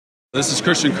This is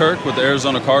Christian Kirk with the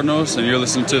Arizona Cardinals, and you're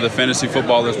listening to the Fantasy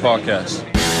Footballers Podcast.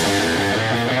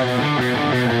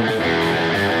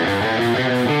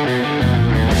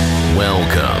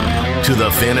 Welcome to the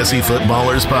Fantasy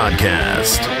Footballers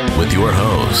Podcast with your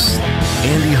hosts,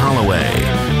 Andy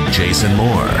Holloway, Jason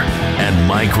Moore, and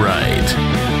Mike Wright.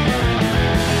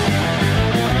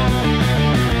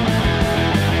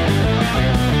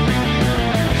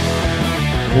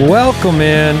 Welcome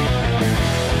in,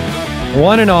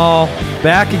 one and all,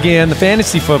 back again, the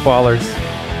Fantasy Footballers.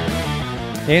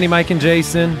 Andy, Mike, and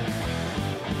Jason.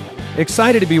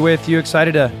 Excited to be with you,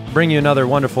 excited to bring you another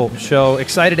wonderful show,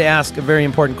 excited to ask a very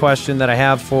important question that I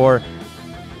have for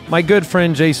my good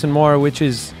friend Jason Moore, which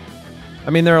is,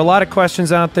 there are a lot of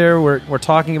questions out there. We're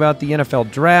talking about the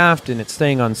NFL draft and it's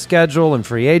staying on schedule and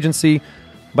free agency,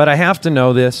 but I have to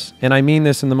know this, and I mean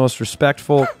this in the most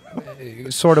respectful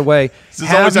sort of way. This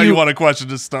is always how you want a question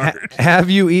to start. Have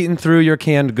you eaten through your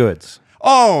canned goods?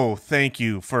 Oh, thank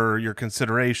you for your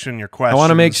consideration, your questions. I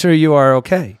want to make sure you are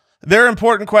okay. They're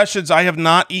important questions. I have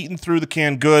not eaten through the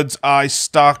canned goods. I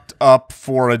stocked up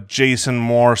for a Jason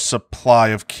Moore supply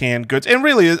of canned goods. And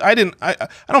really, I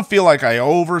don't feel like I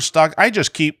overstocked. I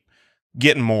just keep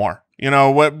getting more. You know,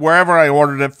 wherever I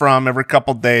ordered it from, every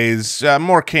couple days,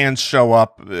 more cans show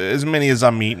up, as many as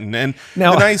I'm eating. And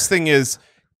now, the nice thing is,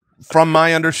 from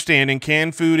my understanding,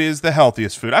 canned food is the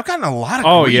healthiest food. I've gotten a lot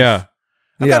of grief.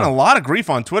 I've gotten a lot of grief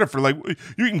on Twitter for like,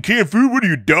 you eating canned food? What are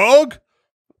you, dog?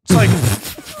 It's like,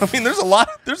 there's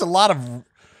a lot of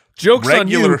jokes on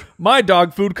you. My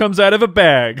dog food comes out of a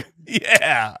bag.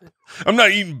 Yeah, I'm not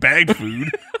eating bag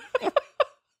food.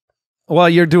 Well,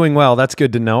 you're doing well. That's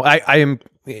good to know. I am.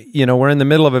 We're in the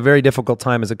middle of a very difficult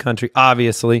time as a country.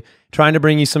 Obviously, trying to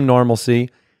bring you some normalcy.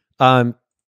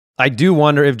 I do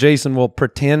wonder if Jason will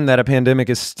pretend that a pandemic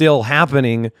is still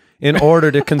happening in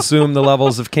order to consume the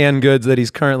levels of canned goods that he's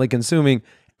currently consuming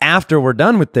after we're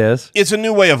done with this. It's a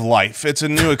new way of life. It's a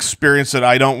new experience that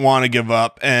I don't want to give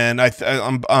up, and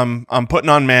I'm putting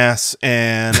on mass,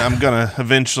 and I'm gonna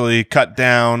eventually cut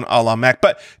down a la Mac.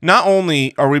 But not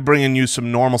only are we bringing you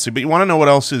some normalcy, but you want to know what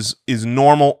else is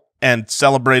normal and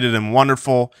celebrated and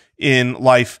wonderful in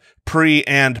life pre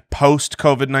and post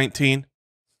COVID-19.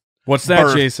 What's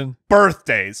that, Jason?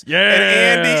 Birthdays. Yeah. And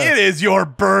Andy, it is your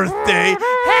birthday.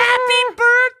 Happy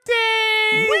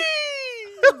birthday!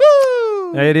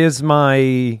 Whee! It is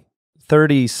my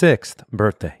 36th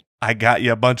birthday. I got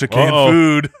you a bunch of canned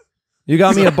food. You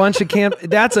got me a bunch of canned.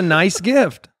 That's a nice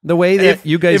gift. The way that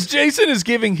you guys. If Jason is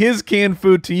giving his canned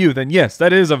food to you, then yes,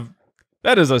 that is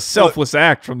a selfless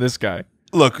act from this guy.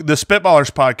 Look, the Spitballers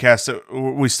podcast that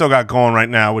we still got going right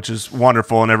now, which is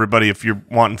wonderful, and everybody, if you're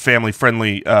wanting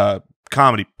family-friendly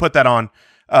comedy, put that on.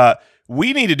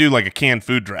 We need to do like a canned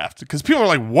food draft because people are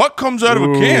like, what comes out of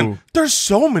a can? There's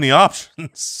so many options.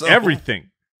 So,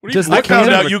 everything. I found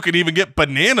out you could even get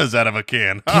bananas out of a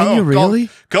can. Can you really?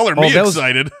 Color me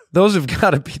excited. Those have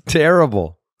got to be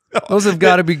terrible. Those have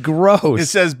got to be gross. It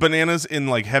says bananas in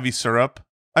like heavy syrup.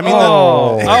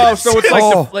 So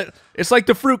it's like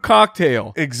the fruit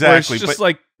cocktail. Exactly. It's just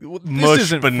like, this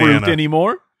isn't banana. fruit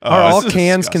anymore. Are all cans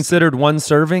disgusting. Considered one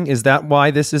serving? Is that why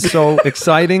this is so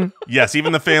exciting? Yes,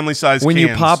 even the family size when cans.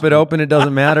 You pop it open, it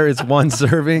doesn't matter. It's one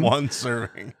serving. One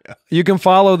serving. Yeah. You can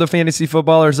follow the Fantasy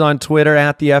Footballers on Twitter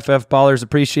at the FF Ballers.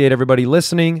 Appreciate everybody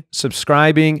listening,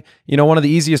 subscribing. One of the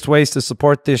easiest ways to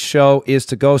support this show is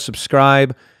to go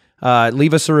subscribe.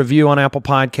 Leave us a review on Apple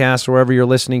Podcasts or wherever you're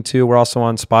listening to. We're also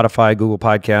on Spotify, Google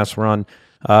Podcasts. We're on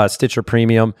Stitcher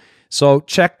Premium. So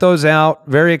check those out.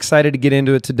 Very excited to get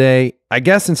into it today. I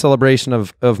guess in celebration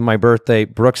of my birthday,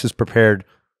 Brooks has prepared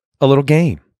a little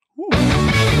game.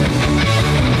 I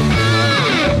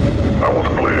want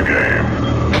to play a game.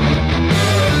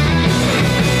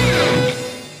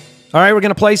 All right, we're going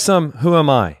to play some Who Am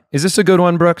I? Is this a good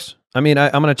one, Brooks? I'm going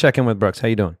to check in with Brooks. How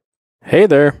you doing? Hey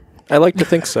there. I like to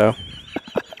think so.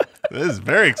 This is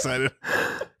very excited.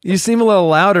 You seem a little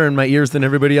louder in my ears than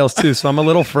everybody else, too, so I'm a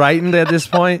little frightened at this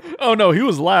point. Oh, no, he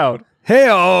was loud.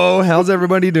 Hey-oh, how's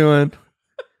everybody doing?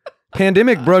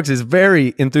 Pandemic Brooks is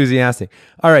very enthusiastic.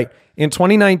 All right, in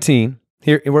 2019,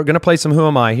 here we're going to play some Who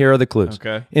Am I? Here are the clues.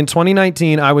 Okay. In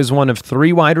 2019, I was one of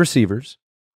 3 wide receivers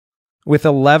with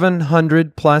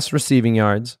 1,100-plus receiving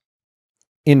yards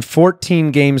in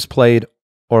 14 games played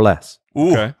or less.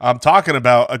 Ooh, okay. I'm talking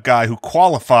about a guy who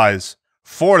qualifies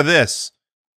for this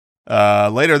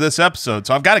later this episode.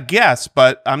 So I've got a guess,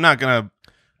 but I'm not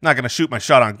gonna shoot my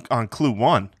shot on clue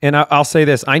 1. And I'll say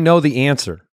this: I know the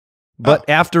answer, but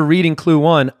after reading clue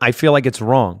 1, I feel like it's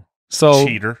wrong. So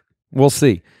cheater. We'll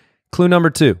see. Clue number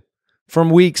 2: from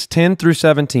weeks 10 through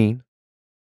 17,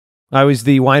 I was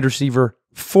the wide receiver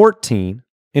 14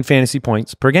 in fantasy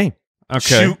points per game.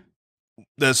 Okay.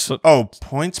 Shoot.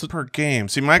 Points per game.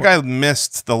 See, my guy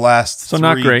missed the last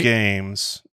not 3 great.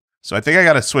 games. So I think I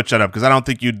got to switch that up because I don't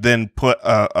think you'd then put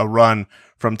a run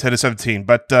from 10 to 17.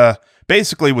 But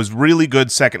basically was really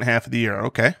good second half of the year.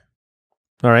 Okay.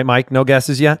 All right, Mike, no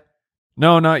guesses yet?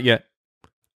 No, not yet.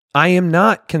 I am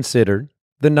not considered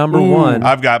the number one.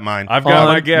 I've got mine. I've got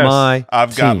my on guess. my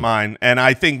I've got team. mine. And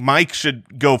I think Mike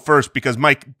should go first because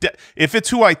Mike, if it's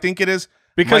who I think it is.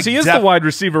 Because Mike he is the wide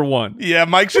receiver 1. Yeah,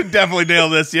 Mike should definitely nail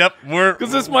this. Yep.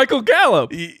 Because it's Michael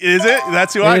Gallup. Is it?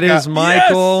 That's who I got. It is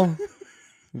Michael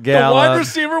The Gallup. wide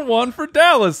receiver 1 for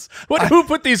Dallas. Who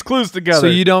put these clues together? So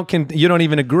you don't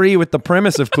even agree with the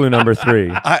premise of clue number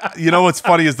 3. You know what's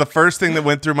funny is the first thing that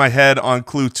went through my head on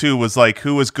clue 2 was like,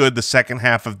 who was good the second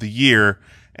half of the year?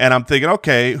 And I'm thinking,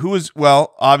 okay,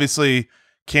 obviously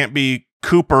can't be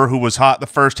Cooper, who was hot the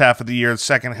first half of the year. The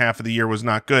second half of the year was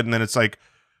not good. And then it's like,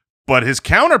 but his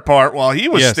counterpart, while he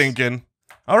was stinking.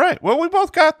 All right, well, we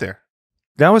both got there.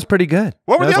 That was pretty good.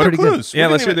 What were That the was other pretty good. clues? Yeah,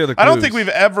 let's hear the other I don't clues. think we've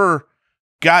ever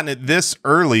gotten it this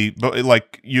early, but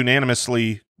like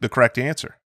unanimously the correct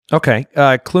answer. Okay.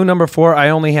 Clue number 4, I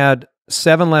only had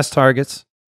 7 less targets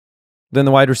than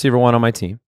the wide receiver 1 on my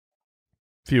team.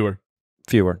 Fewer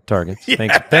Targets.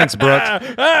 Thanks, Brooks.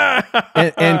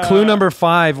 And clue number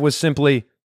 5 was simply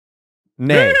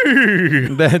nay.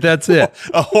 That's it.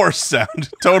 A horse sound.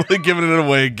 Totally giving it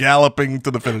away, galloping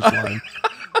to the finish line.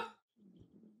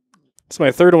 So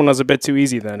my third one was a bit too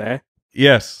easy then, eh?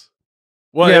 Yes.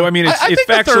 Well, Yeah, I mean, it's think the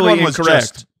third factually one was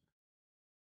incorrect.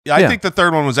 I think the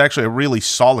third one was actually a really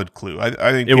solid clue. I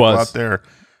think It people was. out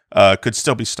there could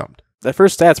still be stumped. That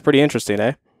first stat's pretty interesting,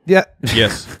 eh? Yeah.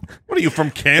 Yes. What are you, from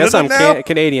Canada Guess I'm now?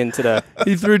 Canadian today.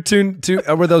 He threw two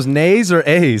were those nays or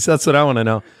A's? That's what I want to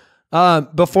know.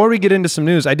 Before we get into some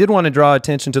news, I did want to draw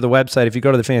attention to the website if you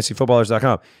go to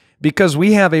thefantasyfootballers.com because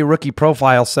we have a rookie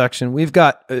profile section. We've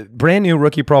got brand new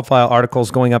rookie profile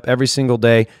articles going up every single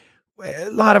day.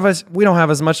 A lot of us, we don't have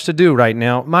as much to do right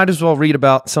now. Might as well read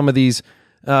about some of these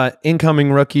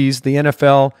incoming rookies, the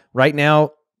NFL right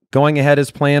now going ahead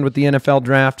as planned with the NFL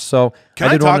draft. So Can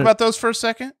I talk about those for a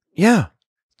second? Yeah.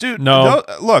 Dude, No.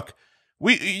 Look,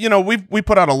 we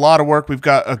put out a lot of work. We've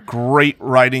got a great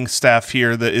writing staff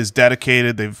here that is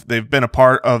dedicated. They've been a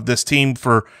part of this team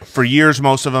for years,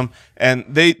 most of them, and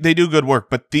they do good work.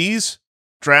 But these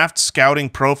draft scouting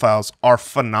profiles are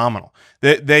phenomenal.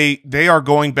 They are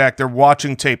going back, they're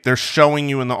watching tape, they're showing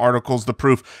you in the articles the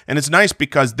proof. And it's nice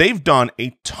because they've done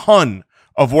a ton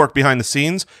of work behind the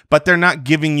scenes, but they're not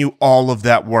giving you all of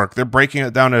that work. They're breaking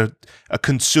it down to a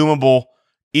consumable,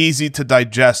 easy to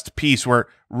digest piece where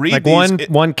read Like these,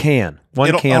 one can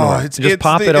work. Just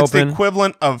pop it It's open. the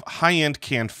equivalent of high-end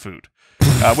canned food,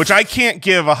 which I can't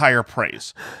give a higher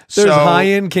praise. There's So-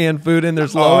 high-end canned food and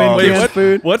there's low-end Wait, canned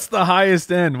food. What's the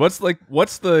highest end? What's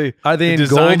the Are they in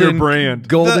designer golden brand?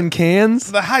 golden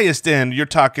cans? The highest end, you're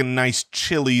talking nice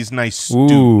chilies, nice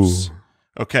stews.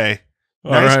 Ooh. Okay.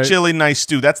 All Nice right. chili, nice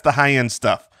stew. That's the high-end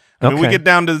stuff. I mean, we Okay. get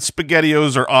down to the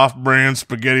SpaghettiOs or off-brand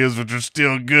SpaghettiOs, which are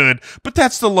still good, but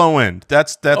that's the low end.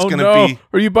 That's Oh going to no! be.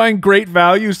 Are you buying great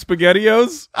value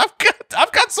SpaghettiOs? I've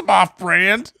got some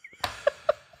off-brand.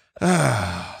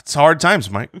 It's hard times,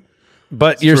 Mike.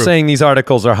 But you're true. saying these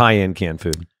articles are high-end canned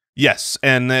food. Yes,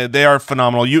 and they are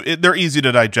phenomenal. They're easy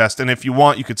to digest, and if you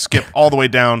want, you could skip all the way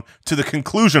down to the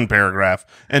conclusion paragraph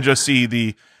and just see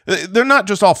the. They're not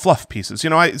just all fluff pieces, you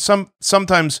know.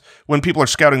 Sometimes when people are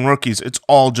scouting rookies, it's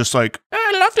all just like,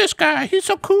 I love this guy, he's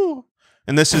so cool,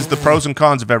 and this is the pros and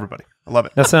cons of everybody. I love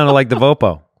it. That sounded like the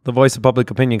Vopo, the voice of public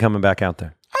opinion coming back out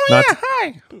there. Oh yeah,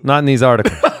 hi. Not in these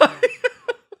articles.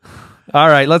 All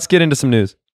right, let's get into some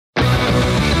news.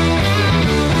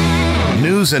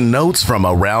 News and notes from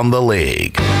around the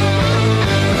league.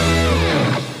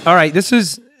 All right,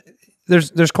 there's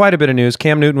quite a bit of news.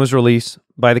 Cam Newton was released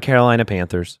by the Carolina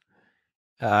Panthers.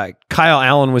 Kyle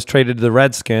Allen was traded to the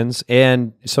Redskins,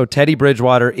 and so Teddy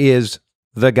Bridgewater is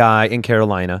the guy in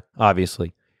Carolina,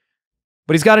 obviously.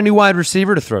 But he's got a new wide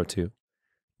receiver to throw to.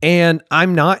 And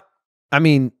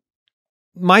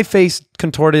my face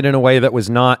contorted in a way that was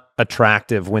not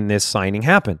attractive when this signing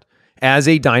happened. As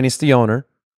a dynasty owner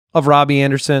of Robby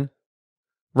Anderson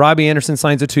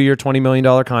signs a 2-year, $20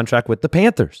 million contract with the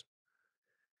Panthers.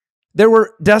 There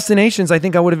were destinations I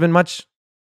think I would have been much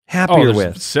happier there's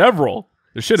with. several.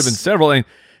 There should have been several. And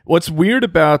what's weird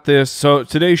about this? So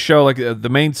today's show, like the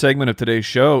main segment of today's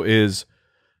show, is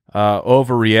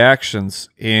overreactions.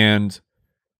 And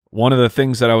one of the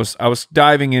things that I was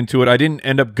diving into it, I didn't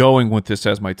end up going with this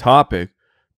as my topic,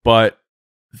 but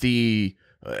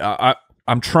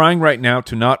I'm trying right now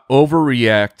to not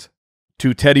overreact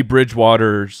to Teddy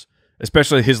Bridgewater's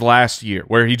especially his last year,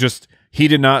 where he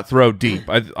did not throw deep.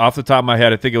 Off the top of my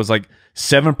head, I think it was like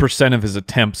 7% of his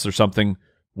attempts or something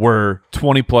were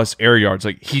 20-plus air yards.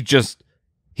 Like he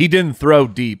didn't throw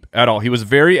deep at all. He was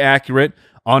very accurate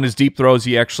on his deep throws.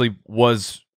 He actually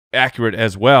was accurate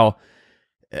as well.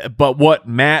 But what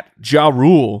Matt Ja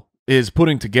Rule is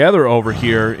putting together over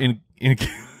here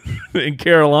in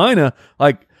Carolina,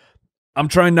 like, I'm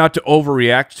trying not to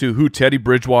overreact to who Teddy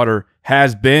Bridgewater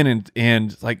has been,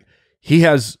 and like, he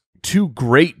has 2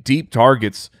 great deep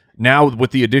targets now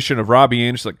with the addition of Robby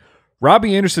Anderson. Like,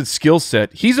 Robby Anderson's skill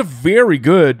set, he's a very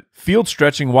good field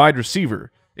stretching wide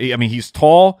receiver. I mean, he's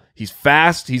tall, he's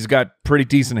fast, he's got pretty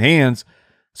decent hands.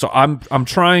 So I'm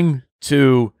trying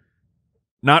to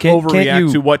not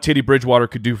overreact to what Teddy Bridgewater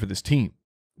could do for this team.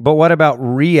 But what about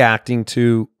reacting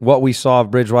to what we saw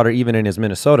of Bridgewater even in his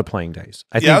Minnesota playing days?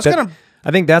 I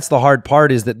think that's the hard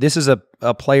part, is that this is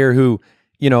a player who,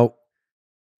 you know,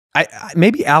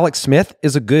 maybe Alex Smith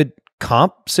is a good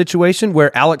comp situation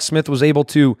where Alex Smith was able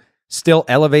to still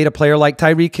elevate a player like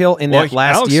Tyreek Hill in that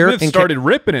last Alex year. Smith started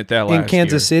ripping it that last year. In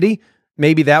Kansas City.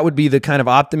 Maybe that would be the kind of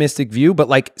optimistic view. But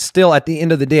like, still at the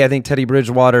end of the day, I think Teddy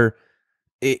Bridgewater,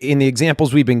 in the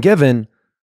examples we've been given,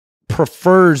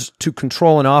 prefers to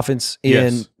control an offense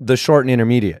in the short and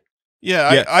intermediate.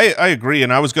 Yeah, I agree,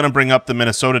 and I was going to bring up the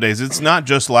Minnesota days. It's not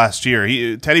just last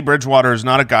year. Teddy Bridgewater is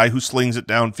not a guy who slings it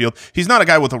downfield. He's not a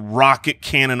guy with a rocket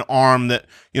cannon arm that,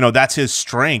 you know, that's his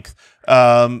strength.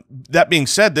 That being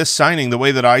said, this signing, the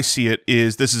way that I see it,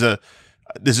 is this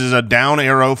is a down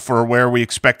arrow for where we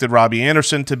expected Robby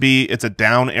Anderson to be. It's a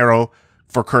down arrow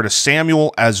for Curtis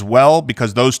Samuel as well,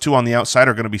 because those two on the outside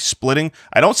are going to be splitting.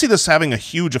 I don't see this having a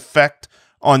huge effect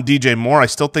on DJ Moore. I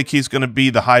still think he's going to be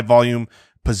the high-volume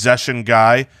possession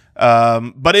guy.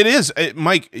 But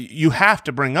Mike, you have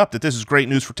to bring up that this is great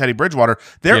news for Teddy Bridgewater.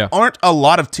 There aren't a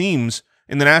lot of teams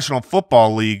in the National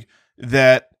Football League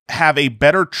that have a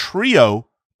better trio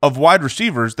of wide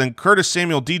receivers than Curtis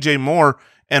Samuel, DJ Moore,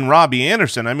 and Robby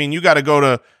Anderson. I mean, you got to go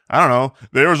to, I don't know,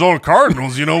 the Arizona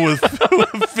Cardinals, you know, with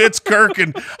Fitzkirk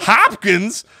and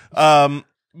Hopkins.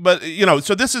 But, you know,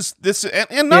 so this,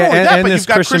 and not only that, but this you've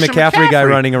got Christian McCaffrey guy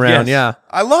running around. Yes. Yeah.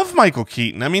 I love Michael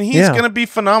Keaton. I mean, he's going to be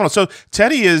phenomenal. So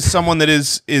Teddy is someone that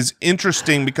is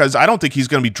interesting, because I don't think he's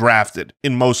going to be drafted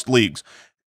in most leagues.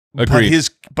 Agreed.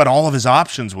 But all of his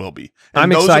options will be. And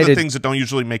those are the things that don't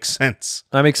usually make sense.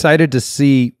 I'm excited to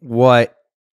see what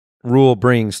Rule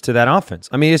brings to that offense.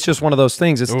 I mean, it's just one of those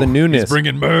things. It's the newness. He's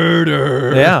bringing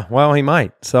murder. Yeah, well, he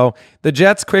might. So the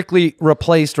Jets quickly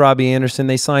replaced Robby Anderson.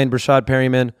 They signed Breshad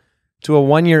Perriman to a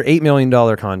 1-year, $8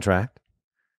 million contract.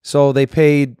 So they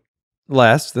paid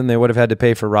less than they would have had to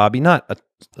pay for Robby, not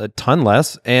a ton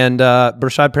less. And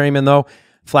Breshad Perriman, though,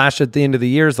 flashed at the end of the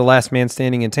year as the last man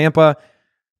standing in Tampa.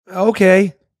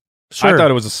 Okay, sure. I thought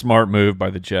it was a smart move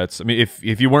by the Jets. I mean,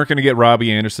 if you weren't going to get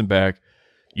Robby Anderson back,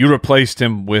 you replaced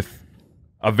him with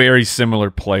a very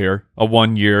similar player, a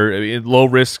 1-year,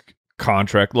 low-risk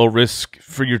contract, low risk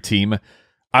for your team.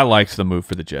 I liked the move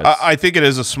for the Jets. I think it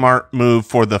is a smart move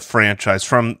for the franchise.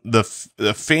 From the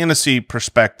fantasy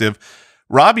perspective,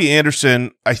 Robby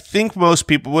Anderson, I think most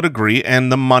people would agree, and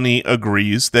the money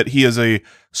agrees, that he is a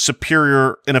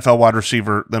superior NFL wide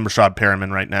receiver than Breshad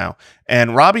Perriman right now.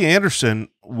 And Robby Anderson,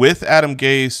 with Adam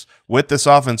Gase, with this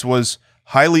offense, was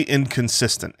highly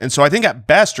inconsistent. And so I think at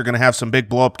best you're going to have some big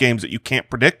blow-up games that you can't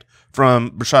predict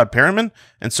from Breshad Perriman.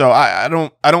 And so I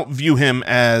don't view him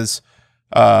as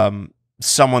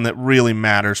someone that really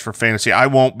matters for fantasy. I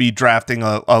won't be drafting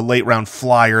a late-round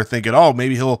flyer thinking, oh,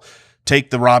 maybe he'll take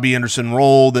the Robby Anderson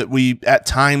role that we at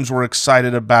times were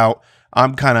excited about.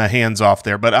 I'm kind of hands-off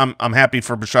there. But I'm happy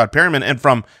for Breshad Perriman. And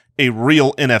from a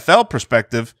real NFL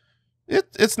perspective,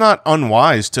 it's not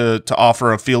unwise to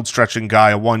offer a field-stretching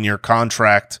guy a 1-year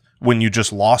contract when you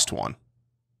just lost one.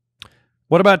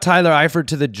 What about Tyler Eifert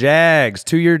to the Jags?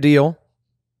 2-year deal.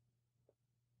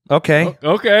 Okay.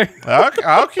 Okay.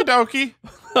 Okie dokie.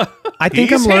 I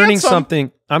think I'm learning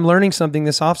something. I'm learning something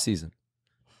this offseason.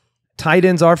 Tight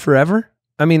ends are forever.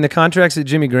 I mean, the contracts that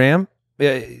Jimmy Graham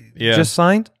just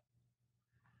signed.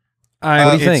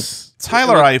 What do you think?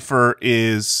 Tyler Eifert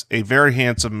is a very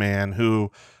handsome man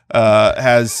who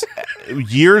has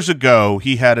years ago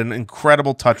he had an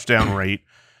incredible touchdown rate,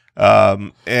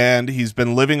 and he's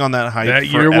been living on that hype. That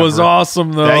year was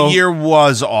awesome, though. That year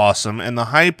was awesome, and the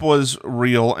hype was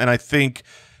real. And I think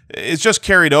it's just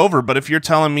carried over. But if you're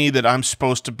telling me that I'm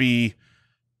supposed to be,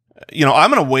 you know,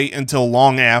 I'm going to wait until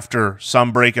long after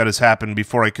some breakout has happened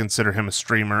before I consider him a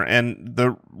streamer. And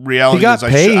the reality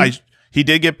is, he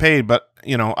did get paid, but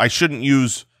you know, I shouldn't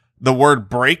use the word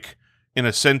break in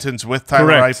a sentence with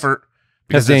Tyler Eifert,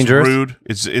 because That's it's dangerous. rude.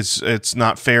 It's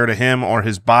not fair to him or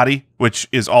his body, which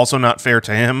is also not fair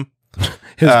to him.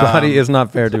 His body is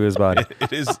not fair to his body.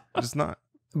 It is just not.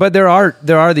 But there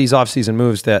are these offseason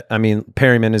moves that, I mean,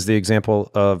 Perriman is the example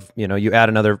of, you add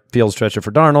another field stretcher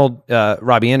for Darnold,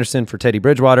 Robby Anderson for Teddy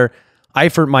Bridgewater.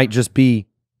 Eifert might just be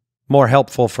more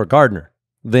helpful for Gardner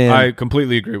than. I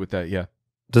completely agree with that. Yeah.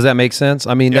 Does that make sense?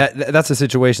 I mean, that's a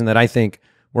situation that I think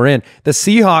we're in. The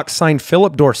Seahawks signed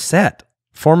Phillip Dorsett,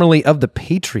 formerly of the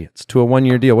Patriots, to a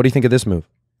 1-year deal. What do you think of this move?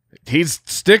 He's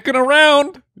sticking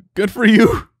around. Good for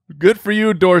you. Good for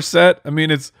you, Dorsett. I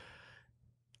mean,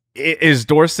 is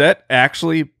Dorsett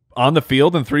actually on the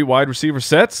field in 3 wide receiver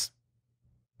sets?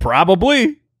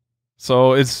 Probably.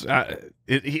 So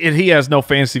he has no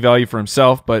fantasy value for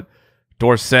himself, but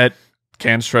Dorsett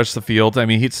can stretch the field. I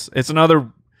mean, it's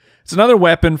another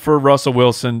weapon for Russell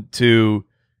Wilson to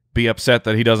be upset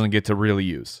that he doesn't get to really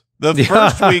use. The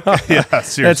first week,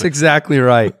 seriously. That's exactly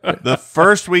right. The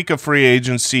first week of free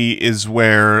agency is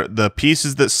where the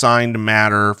pieces that signed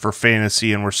matter for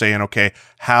fantasy, and we're saying, okay,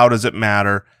 how does it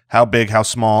matter? How big, how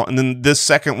small? And then this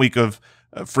second week of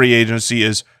free agency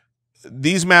is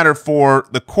these matter for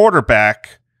the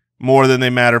quarterback more than they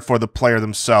matter for the player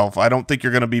themselves. I don't think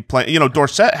you're going to be playing.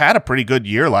 Dorsett had a pretty good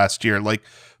year last year, like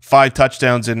 5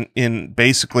 touchdowns in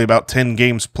basically about 10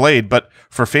 games played. But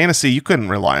for fantasy, you couldn't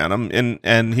rely on him,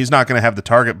 and he's not going to have the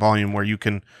target volume where you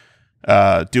can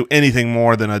do anything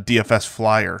more than a DFS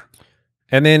flyer.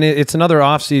 And then it's another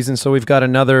offseason, so we've got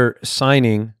another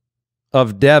signing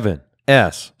of Devin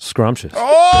S. Scrumptious.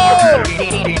 Oh!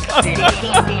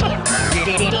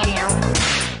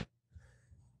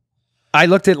 I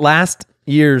looked at last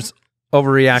year's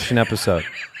Overreaction episode.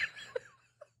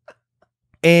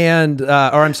 And, or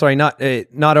I'm sorry, not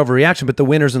Overreaction, but the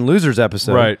winners and losers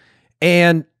episode. Right.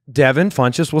 And Devin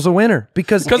Funchess was a winner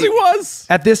because he was.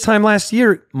 At this time last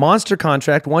year, monster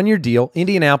contract, 1-year deal,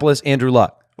 Indianapolis, Andrew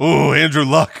Luck. Oh, Andrew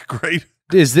Luck, great.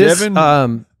 Is this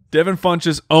Devin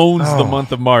Funchess owns the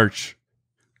month of March.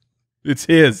 It's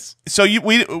his. So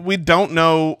we don't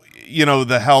know,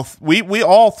 the health. We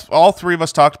all 3 of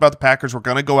us talked about the Packers were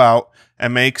going to go out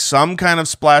and make some kind of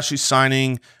splashy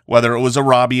signing, whether it was a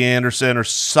Robby Anderson or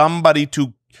somebody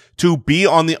to be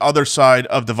on the other side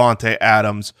of Devontae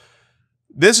Adams.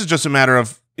 This is just a matter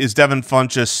of, is Devin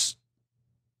Funchess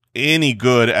any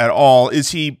good at all? Is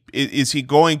he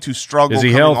going to struggle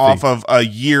coming off of a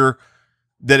year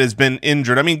that has been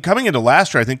injured? I mean, coming into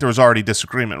last year, I think there was already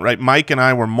disagreement, right? Mike and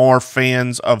I were more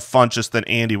fans of Funchess than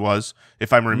Andy was,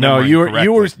 if I'm remembering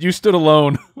correctly. You stood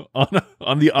alone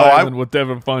on the island with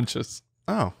Devin Funchess.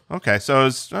 Oh, okay. So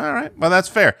it's all right. Well, that's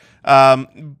fair.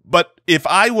 But if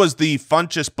I was the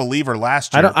Funchess believer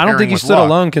last year, I don't think you stood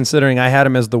alone, considering I had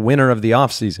him as the winner of the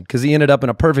offseason because he ended up in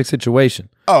a perfect situation.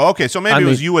 Oh, okay. So maybe it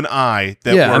was you and I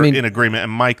that were in agreement,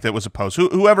 and Mike that was opposed.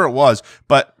 Whoever it was,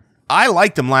 but I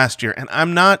liked him last year, and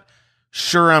I'm not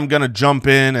sure I'm going to jump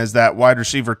in as that wide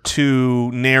receiver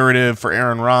 2 narrative for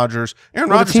Aaron Rodgers. Aaron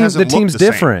Rodgers hasn't looked the team's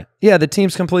different. Same. Yeah, the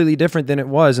team's completely different than it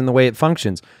was in the way it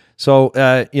functions. So,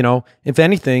 if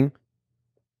anything,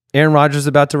 Aaron Rodgers is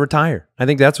about to retire. I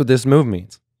think that's what this move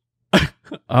means.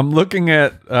 I'm looking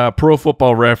at Pro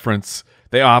Football Reference.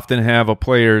 They often have a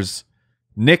player's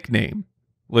nickname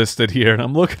listed here, and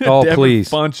I'm looking at Devin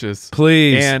Funchess.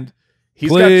 Please. And he's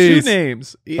got 2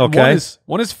 names. Okay.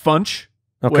 One is Funch.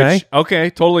 Okay. Which, okay,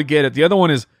 totally get it. The other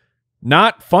one is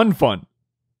Not Fun Fun.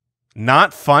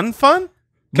 Not Fun Fun?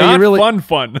 Not Fun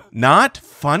Fun. Not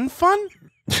Fun Fun?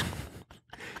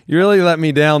 You really let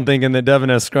me down thinking that Devin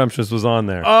S. Scrumptious was on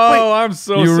there. Oh, I'm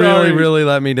so sorry. You really, really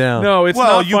let me down. No, it's not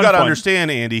Well, you got to fun. understand,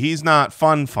 Andy, he's not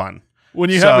Fun Fun. When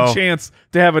you have a chance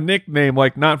to have a nickname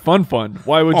like Not Fun Fun,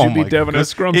 why would you be Devin S.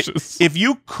 Scrumptious? If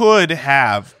you could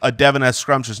have a Devin S.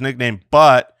 Scrumptious nickname,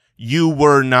 but you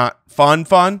were not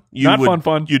Fun,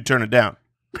 you'd turn it down.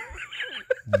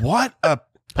 What a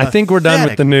I think we're done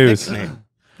with the news. Nickname.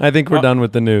 I think we're done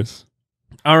with the news.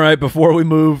 All right, before we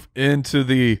move into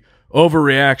the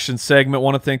Overreaction segment,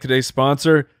 want to thank today's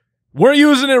sponsor. We're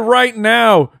using it right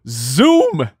now,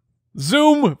 Zoom.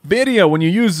 Zoom video. When you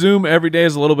use Zoom, every day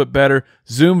is a little bit better.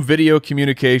 Zoom Video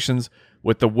Communications,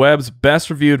 with the web's best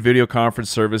reviewed video conference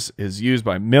service, is used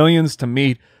by millions to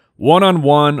meet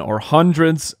one-on-one or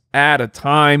hundreds at a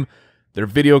time. Their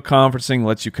video conferencing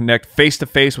lets you connect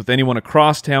face-to-face with anyone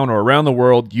across town or around the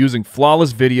world using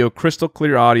flawless video, crystal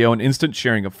clear audio, and instant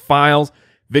sharing of files,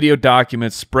 video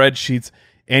documents, spreadsheets,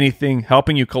 anything,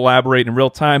 helping you collaborate in real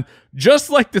time, just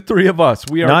like the 3 of us.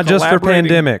 We are not just for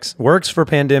pandemics. Works for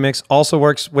pandemics, also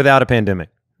works without a pandemic.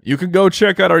 You can go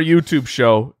check out our YouTube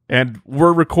show, and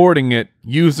we're recording it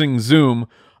using Zoom.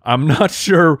 I'm not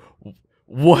sure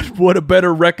what a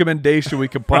better recommendation we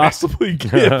could possibly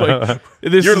give. Like,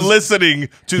 You're listening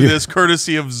to this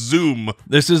courtesy of Zoom.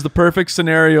 This is the perfect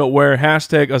scenario where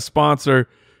hashtag a sponsor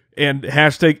and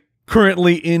hashtag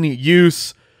currently in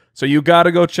use. So you got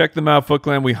to go check them out, Foot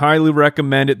Clan. We highly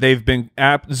recommend it.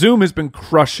 Zoom has been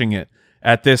crushing it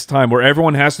at this time where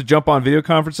everyone has to jump on video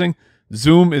conferencing.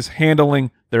 Zoom is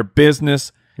handling their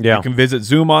business. Yeah. You can visit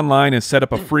Zoom online and set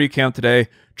up a free account today.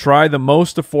 Try the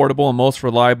most affordable and most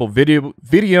reliable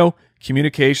video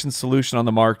communication solution on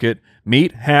the market.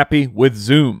 Meet happy with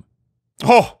Zoom.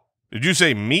 Oh, did you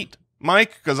say meat,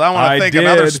 Mike? Because I want to thank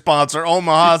another sponsor,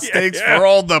 Omaha Steaks, for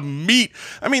all the meat.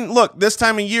 I mean, look, this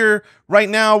time of year, right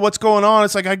now, what's going on?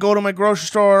 It's like I go to my grocery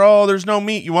store. Oh, there's no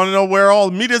meat. You want to know where all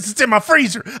the meat is? It's in my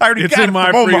freezer. I already got it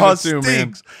from Omaha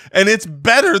Steaks. And it's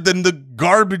better than the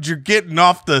garbage you're getting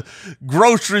off the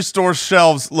grocery store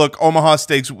shelves. Look, Omaha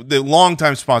Steaks, the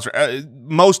longtime sponsor.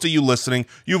 Most of you listening,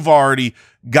 you've already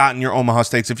gotten your Omaha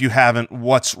Steaks. If you haven't,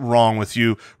 what's wrong with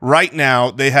you? Right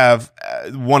now, they have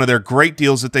one of their great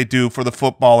deals that they do for the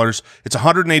footballers. It's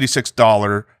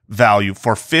 $186 value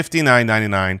for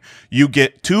 $59.99. You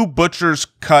get 2 butcher's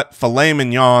cut filet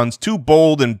mignons, 2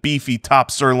 bold and beefy top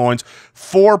sirloins,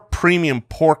 4 premium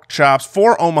pork chops,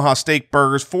 4 Omaha steak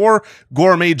burgers, 4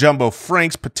 gourmet jumbo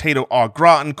franks, potato au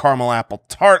gratin, caramel apple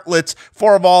tartlets,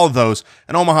 4 of all of those,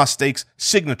 an Omaha Steaks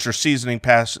signature seasoning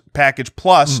package,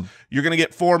 plus you're going to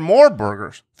get 4 more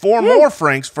burgers, 4 more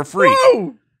franks for free.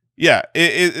 Whoa. Yeah,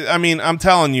 I mean, I'm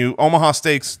telling you, Omaha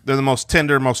Steaks, they're the most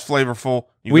tender, most flavorful.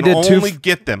 We did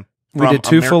get them. We did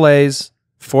 2 fillets,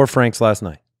 4 franks last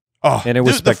night. Oh, and it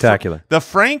was spectacular. The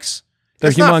franks,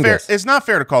 they're humongous. It's not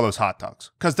fair to call those hot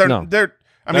dogs because they're. I mean, That's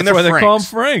they're why franks. they call them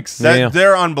franks.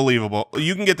 They're unbelievable.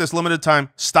 You can get this limited time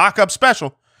stock up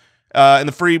special, and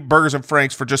the free burgers and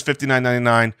franks for just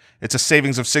 $59.99. It's a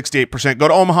savings of 68%. Go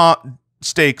to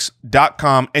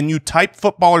omahasteaks.com and you type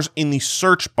footballers in the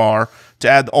search bar to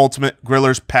add the Ultimate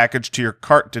Grillers package to your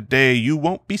cart today. You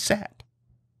won't be sad.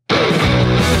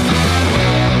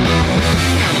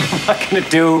 I'm not going to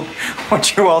do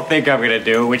what you all think I'm going to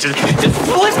do, which is just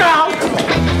flip out.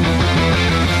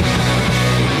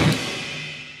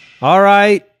 All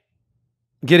right.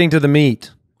 Getting to the meat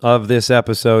of this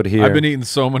episode here. I've been eating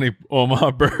so many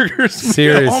Omaha burgers.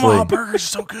 Seriously. Omaha burgers are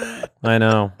so good. I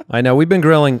know. We've been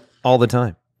grilling all the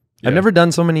time. Yeah. I've never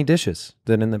done so many dishes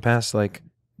than in the past, like,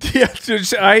 yeah, I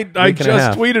just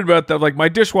tweeted about that. Like, my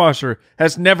dishwasher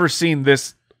has never seen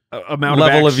this amount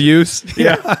level of of use.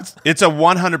 Yeah. It's a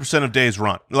 100% of days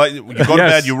run. Like, you go to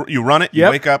bed, you run it, you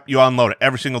wake up, you unload it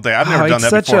every single day. I've never done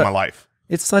that before in my life.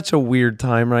 It's such a weird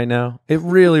time right now. It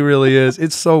really, really is.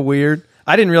 It's so weird.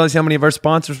 I didn't realize how many of our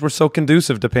sponsors were so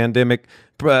conducive to pandemic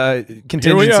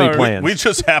contingency plans. We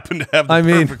just happen to have the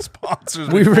perfect sponsors.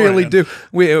 We really do.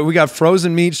 We got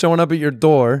frozen meat showing up at your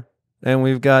door, and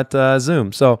we've got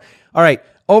Zoom. So, all right,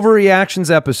 Overreactions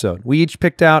episode. We each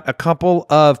picked out a couple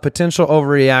of potential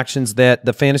overreactions that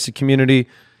the fantasy community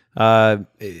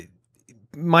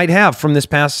might have from this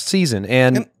past season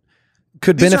and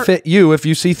could benefit you if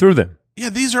you see through them. Yeah,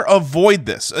 these are avoid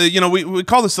this. We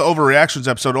call this the Overreactions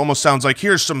episode. It almost sounds like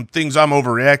here's some things I'm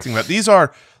overreacting about. These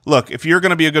are, look, if you're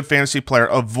going to be a good fantasy player,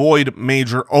 avoid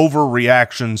major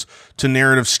overreactions to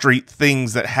narrative street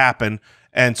things that happen.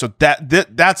 And so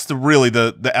that's really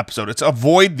the episode. It's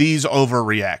avoid these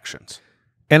overreactions.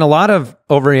 And a lot of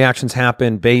overreactions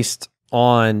happen based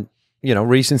on,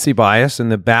 recency bias in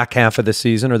the back half of the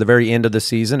season or the very end of the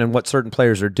season and what certain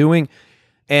players are doing.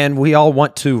 And we all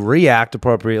want to react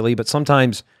appropriately, but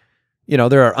sometimes,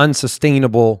 there are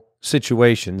unsustainable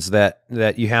situations that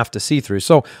you have to see through.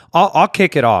 So I'll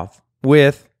kick it off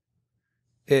with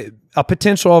a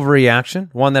potential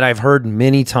overreaction, one that I've heard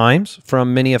many times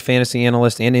from many a fantasy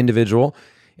analyst and individual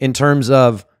in terms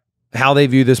of how they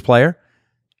view this player.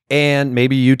 And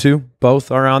maybe you two both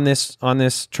are on this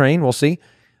train. We'll see.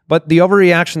 But the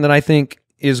overreaction that I think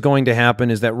is going to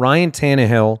happen is that Ryan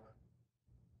Tannehill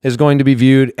is going to be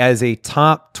viewed as a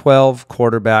top 12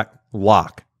 quarterback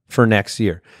lock for next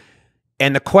year.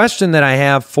 And the question that I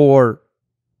have for,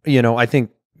 I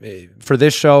think for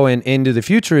this show and into the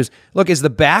future is, look, is the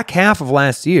back half of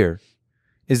last year,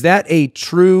 is that a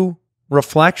true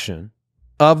reflection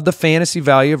of the fantasy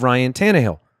value of Ryan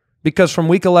Tannehill? Because from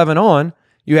week 11 on,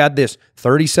 you had this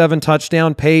 37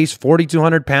 touchdown pace,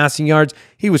 4,200 passing yards.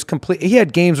 He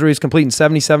had games where he was completing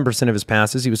 77% of his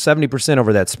passes. He was 70%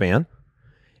 over that span.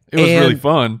 It was really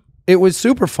fun. It was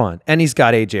super fun. And he's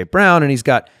got A.J. Brown, and he's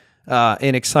got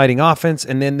an exciting offense,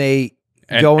 and then they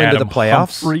go into the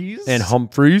playoffs.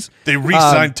 Humphreys. They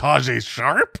re-signed Tajay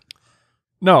Sharp?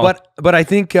 No. But I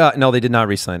think, no, they did not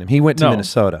re-sign him. He went to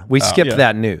Minnesota. We skipped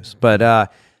that news. But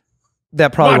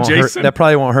that probably Come on, won't hurt. Jason. That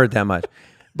probably won't hurt that much.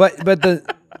 But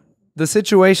the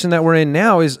situation that we're in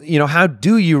now is, how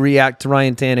do you react to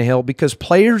Ryan Tannehill? Because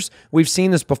players, we've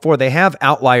seen this before, they have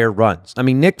outlier runs. I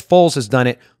mean, Nick Foles has done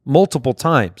it multiple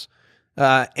times.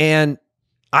 And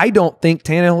I don't think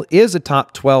Tannehill is a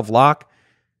top 12 lock.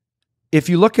 If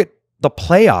you look at the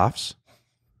playoffs,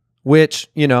 which,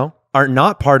 are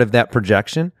not part of that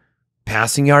projection,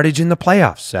 passing yardage in the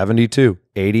playoffs, 72,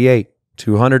 88,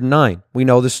 209. We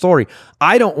know the story.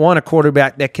 I don't want a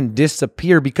quarterback that can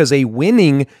disappear because a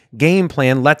winning game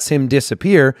plan lets him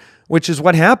disappear, which is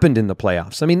what happened in the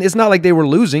playoffs. I mean, it's not like they were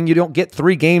losing. You don't get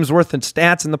 3 games worth of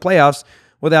stats in the playoffs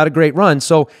without a great run.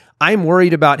 So I'm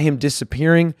worried about him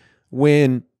disappearing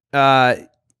when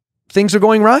things are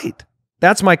going right.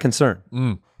 That's my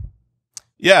concern.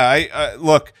 Yeah,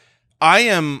 look,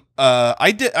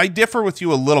 I differ with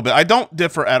you a little bit. I don't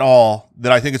differ at all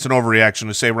that I think it's an overreaction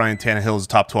to say Ryan Tannehill is a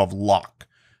top 12 lock.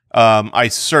 I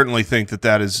certainly think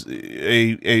that is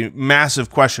a massive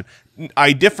question.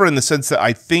 I differ in the sense that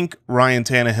I think Ryan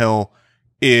Tannehill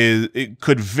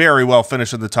could very well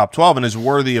finish in the top 12 and is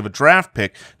worthy of a draft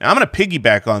pick. Now, I'm going to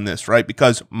piggyback on this, right?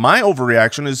 Because my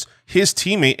overreaction is his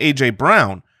teammate, A.J.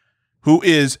 Brown, who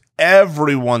is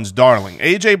everyone's darling.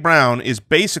 A.J. Brown is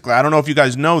basically, I don't know if you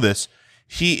guys know this,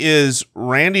 he is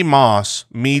Randy Moss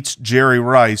meets Jerry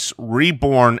Rice,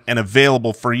 reborn and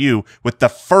available for you with the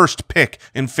first pick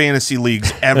in fantasy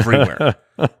leagues everywhere.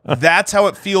 That's how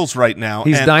it feels right now.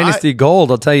 He's and dynasty gold,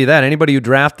 I'll tell you that. Anybody who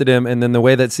drafted him and then the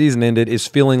way that season ended is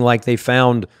feeling like they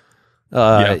found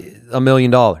 $1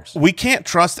 million. We can't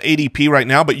trust ADP right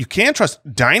now, but you can trust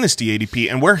dynasty ADP,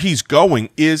 and where he's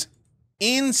going is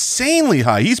insanely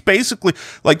high. He's basically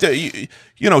like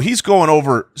he's going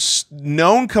over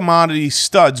known commodity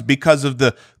studs because of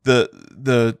the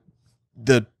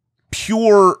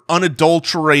pure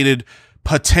unadulterated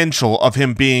potential of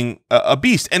him being a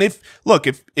beast. And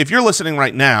if you're listening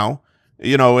right now,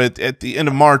 at the end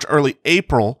of March, early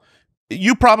April,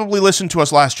 you probably listened to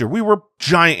us last year. We were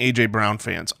giant AJ Brown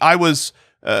fans. I was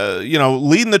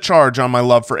leading the charge on my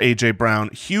love for A.J. Brown.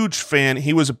 Huge fan.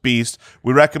 He was a beast.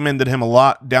 We recommended him a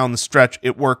lot down the stretch.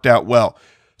 It worked out well.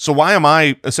 So why am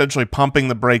I essentially pumping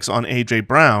the brakes on A.J.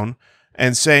 Brown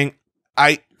and saying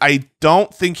I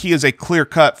don't think he is a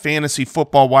clear-cut fantasy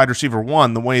football wide receiver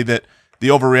 1 the way that the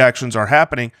overreactions are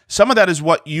happening? Some of that is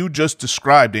what you just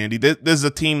described, Andy. This is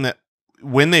a team that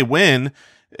when they win,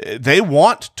 they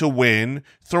want to win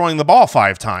throwing the ball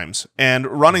 5 times and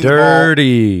running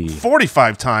the ball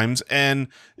 45 times and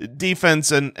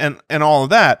defense and all of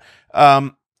that.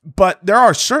 But there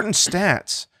are certain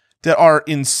stats that are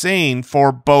insane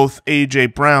for both A.J.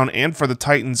 Brown and for the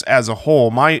Titans as a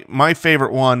whole. My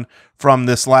favorite one from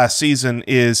this last season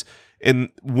is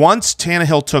once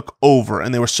Tannehill took over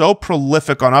and they were so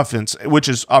prolific on offense, which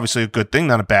is obviously a good thing,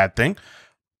 not a bad thing.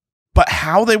 But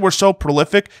how they were so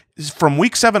prolific is from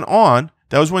week 7 on,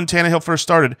 that was when Tannehill first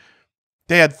started,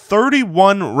 they had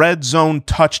 31 red zone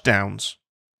touchdowns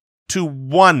to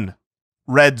 1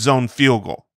 red zone field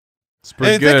goal. It's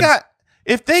pretty good.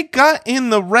 If they got in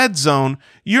the red zone,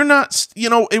 you're not,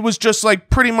 it was just like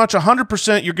pretty much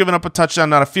 100% you're giving up a touchdown,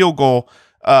 not a field goal,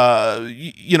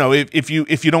 if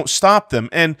you don't stop them.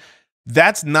 And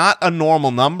that's not a normal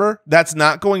number. That's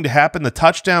not going to happen. The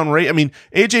touchdown rate, I mean,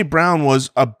 A.J. Brown was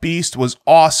a beast, was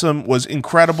awesome, was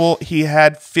incredible. He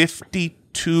had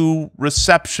 52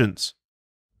 receptions.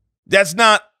 That's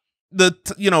not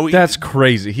That's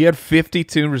crazy. He had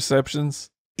 52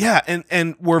 receptions. Yeah,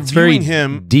 and we're It's viewing very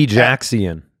him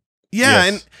D-Jaxian. Yeah,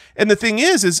 Yes. and the thing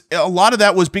is a lot of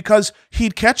that was because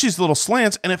he'd catch these little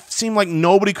slants, and it seemed like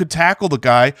nobody could tackle the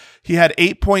guy. He had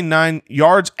 8.9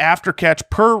 yards after catch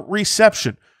per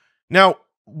reception. Now,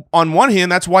 on one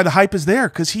hand, that's why the hype is there,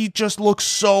 because he just looks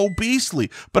so beastly.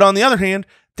 But on the other hand,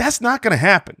 that's not going to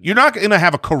happen. You're not going to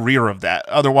have a career of that.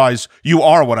 Otherwise, you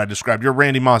are what I described. You're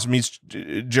Randy Moss meets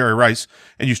Jerry Rice,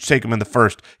 and you take him in the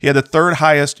first. He had the 3rd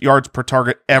highest yards per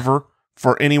target ever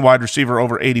for any wide receiver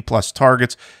over 80-plus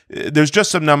targets. There's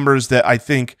just some numbers that I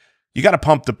think you got to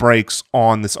pump the brakes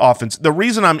on this offense. The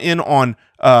reason I'm in on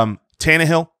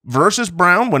Tannehill versus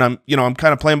Brown when I'm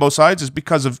kind of playing both sides is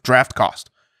because of draft cost.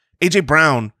 A.J.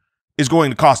 Brown is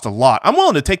going to cost a lot. I'm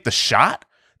willing to take the shot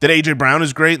that A.J. Brown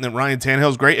is great and that Ryan Tannehill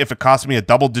is great if it costs me a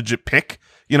double-digit pick,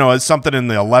 as something in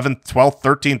the 11th, 12th,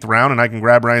 13th round, and I can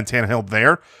grab Ryan Tannehill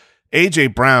there. A.J.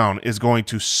 Brown is going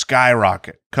to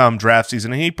skyrocket come draft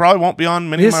season, and he probably won't be on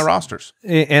many of my rosters.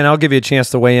 And I'll give you a chance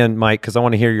to weigh in, Mike, because I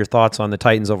want to hear your thoughts on the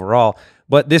Titans overall.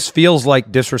 But this feels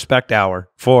like disrespect hour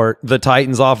for the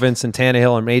Titans offense and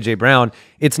Tannehill and A.J. Brown.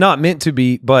 It's not meant to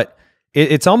be, but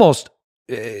it's almost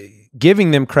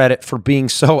giving them credit for being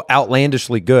so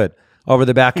outlandishly good. over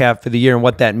the back half of the year and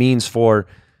what that means for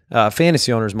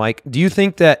fantasy owners, Mike. Do you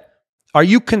think are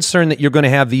you concerned that you're going to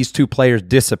have these two players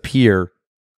disappear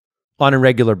on a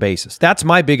regular basis? That's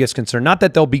my biggest concern. Not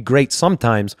that they'll be great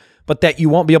sometimes, but that you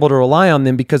won't be able to rely on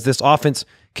them because this offense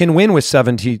can win with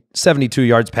 72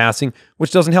 yards passing,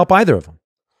 which doesn't help either of them.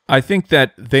 I think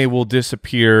that they will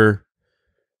disappear.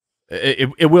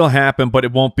 It will happen, but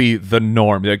it won't be the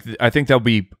norm. Like, I think they'll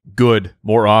be good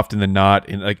more often than not.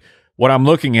 And like what I'm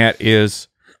looking at is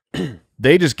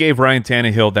they just gave Ryan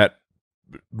Tannehill that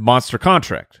monster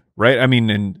contract, right? I mean,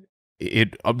 and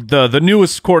the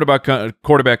newest quarterback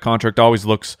contract always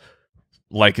looks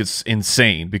like it's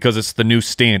insane because it's the new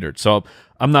standard. So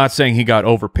I'm not saying he got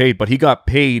overpaid, but he got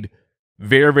paid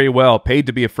very, very well, paid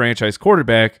to be a franchise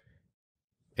quarterback.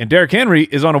 And Derrick Henry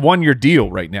is on a 1-year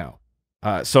deal right now.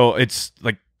 So it's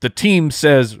like the team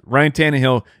says, Ryan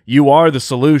Tannehill, you are the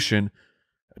solution.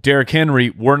 Derrick Henry,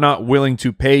 we're not willing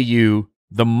to pay you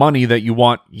the money that you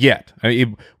want yet. I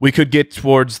mean, we could get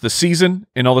towards the season,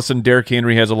 and all of a sudden Derrick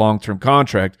Henry has a long-term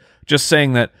contract. Just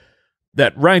saying that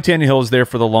Ryan Tannehill is there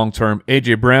for the long term.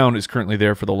 A.J. Brown is currently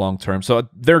there for the long term. So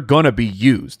they're going to be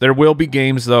used. There will be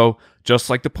games, though, just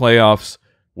like the playoffs,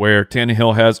 where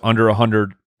Tannehill has under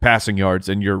 100 passing yards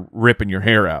and you're ripping your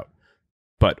hair out.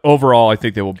 But overall, I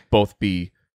think they will both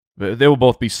be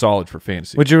solid for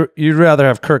fantasy. You'd rather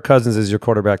have Kirk Cousins as your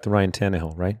quarterback than Ryan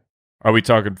Tannehill, right? Are we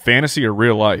talking fantasy or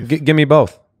real life? Give me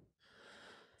both.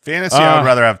 Fantasy, I would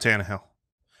rather have Tannehill.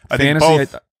 I think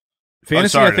both.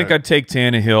 Fantasy, I think I'd take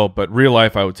Tannehill, but real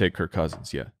life, I would take Kirk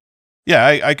Cousins. Yeah. Yeah,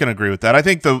 I can agree with that. I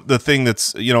think the thing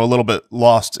that's, a little bit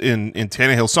lost in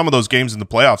Tannehill, some of those games in the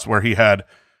playoffs where he had,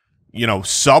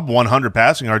 sub 100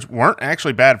 passing yards weren't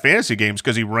actually bad fantasy games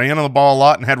because he ran on the ball a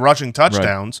lot and had rushing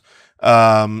touchdowns.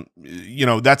 Right.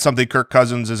 That's something Kirk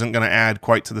Cousins isn't going to add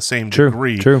quite to the same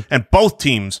degree. True. And both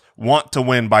teams want to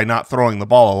win by not throwing the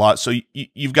ball a lot. So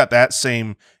you've got that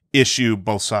same issue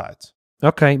both sides.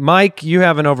 Okay, Mike, you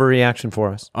have an overreaction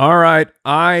for us. All right,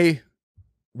 I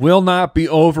will not be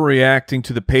overreacting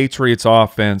to the Patriots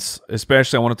offense,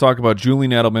 especially I want to talk about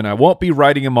Julian Edelman. I won't be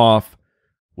writing him off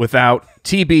without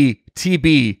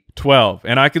TB12.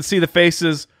 And I can see the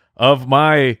faces of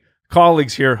my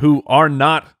colleagues here who are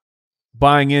not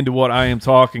buying into what I am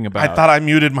talking about. I thought I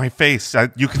muted my face.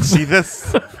 You can see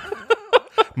this?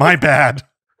 My bad.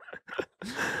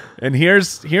 And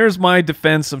here's my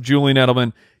defense of Julian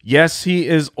Edelman. Yes, he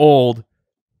is old,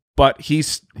 but he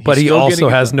also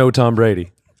has no Tom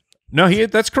Brady. No,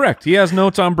 that's correct. He has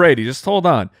no Tom Brady. Just hold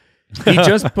on. He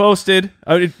just posted,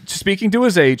 speaking to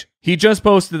his age, he just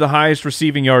posted the highest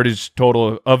receiving yardage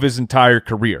total of his entire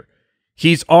career.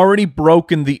 He's already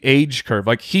broken the age curve.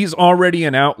 Like, he's already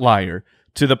an outlier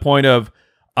to the point of,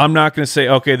 I'm not going to say,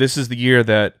 okay, this is the year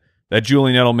that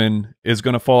Julian Edelman is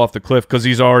going to fall off the cliff because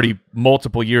he's already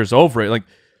multiple years over it. Like,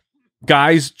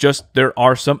 guys, there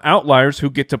are some outliers who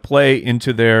get to play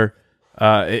into their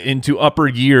into upper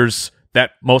years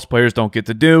that most players don't get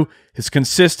to do. His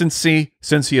consistency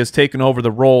since he has taken over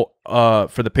the role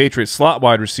for the Patriots slot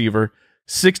wide receiver,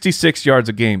 66 yards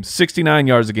a game, 69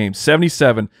 yards a game,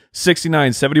 77,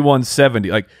 69, 71, 70.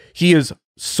 Like, he is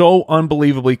so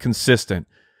unbelievably consistent.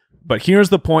 But here's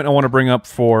the point I want to bring up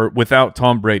without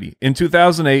Tom Brady. In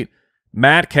 2008,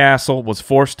 Matt Castle was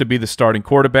forced to be the starting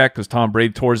quarterback because Tom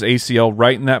Brady tore his ACL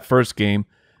right in that first game.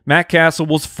 Matt Castle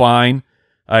was fine.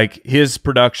 Like, his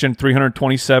production,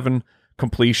 327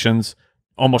 completions,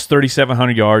 almost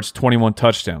 3,700 yards, 21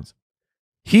 touchdowns.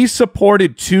 He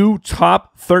supported two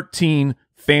top 13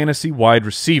 fantasy wide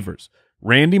receivers,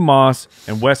 Randy Moss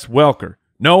and Wes Welker.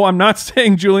 No, I'm not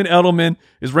saying Julian Edelman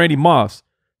is Randy Moss,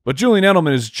 but Julian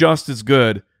Edelman is just as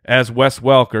good as Wes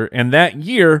Welker. And that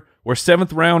year, where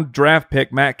 7th-round draft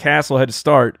pick Matt Castle had to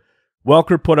start,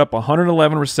 Welker put up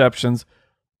 111 receptions,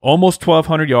 almost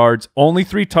 1,200 yards, only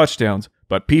 3 touchdowns,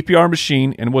 but PPR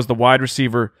machine, and was the wide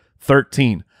receiver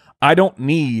 13. I don't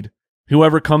need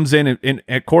whoever comes in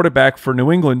at quarterback for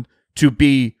New England to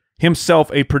be himself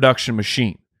a production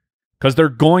machine because they're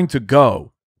going to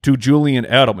go to Julian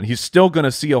Edelman. He's still going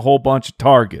to see a whole bunch of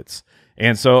targets.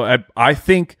 And so I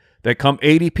think that come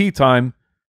ADP time,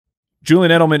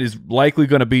 Julian Edelman is likely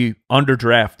going to be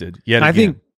underdrafted yet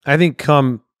again. I think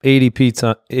come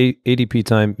ADP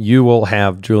time, you will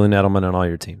have Julian Edelman on all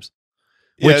your teams,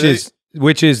 which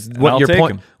is what your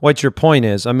point. What your point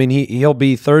is. I mean, he'll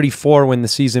be 34 when the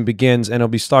season begins, and he'll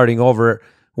be starting over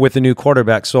with a new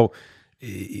quarterback. So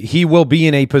he will be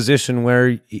in a position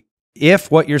where,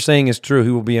 if what you're saying is true, he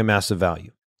will be a massive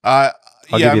value. I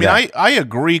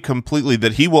agree completely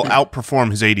that he will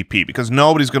outperform his ADP because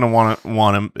nobody's going to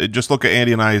want him. Just look at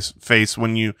Andy and I's face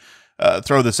when you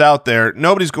throw this out there.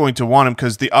 Nobody's going to want him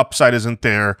because the upside isn't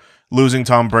there. Losing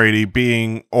Tom Brady,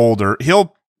 being older,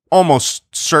 he'll almost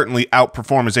certainly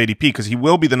outperform his ADP because he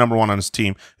will be the number 1 on his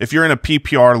team. If you're in a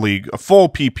PPR league, a full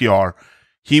PPR,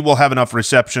 he will have enough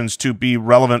receptions to be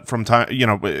relevant from time,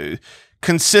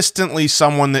 consistently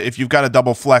someone that if you've got a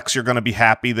double flex, you're going to be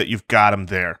happy that you've got him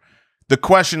there. The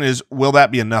question is, will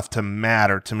that be enough to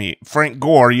matter to me? Frank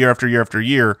Gore, year after year after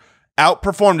year,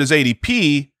 outperformed his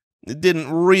ADP. It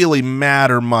didn't really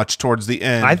matter much towards the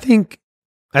end. I think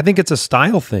it's a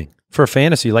style thing for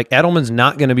fantasy. Like Edelman's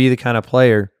not going to be the kind of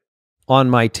player on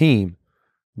my team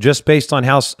just based on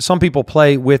how some people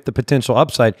play with the potential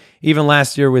upside. Even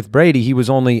last year with Brady, he was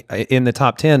only in the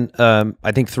top 10,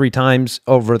 I think 3 times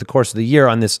over the course of the year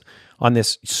on this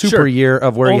super year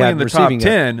of where only he had in the receiving top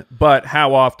 10. But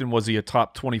how often was he a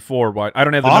top 24 wide? I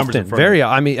don't have the numbers in front very. of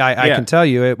me. I mean, I can tell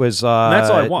you it was that's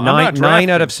all I want. 9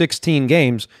 out of 16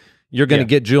 games. You're going to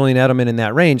get Julian Edelman in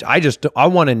that range. I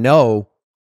want to know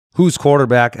who's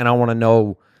quarterback, and I want to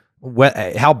know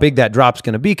how big that drop's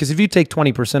going to be. Because if you take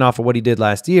 20% off of what he did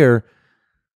last year,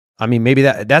 I mean, maybe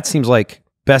that seems like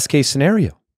best case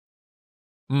scenario.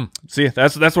 See,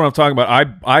 that's what I'm talking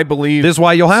about. I believe this is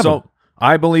why you'll have him.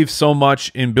 I believe so much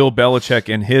in Bill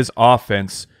Belichick and his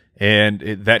offense, and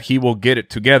that he will get it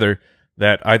together,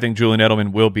 that I think Julian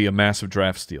Edelman will be a massive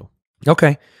draft steal.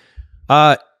 Okay.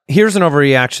 Here's an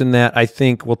overreaction that I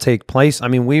think will take place. I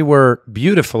mean, we were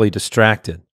beautifully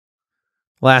distracted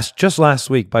just last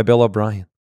week by Bill O'Brien.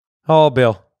 Oh,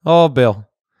 Bill. Oh, Bill.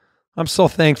 I'm so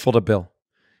thankful to Bill.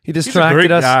 He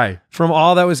distracted us from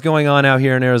all that was going on out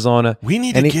here in Arizona. We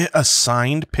need to get a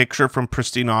signed picture from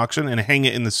Pristine Auction and hang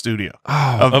it in the studio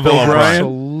of Bill O'Brien.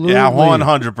 Absolutely. Yeah,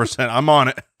 100%. I'm on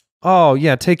it. Oh,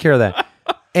 yeah, take care of that.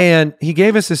 And he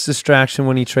gave us this distraction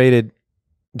when he traded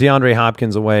DeAndre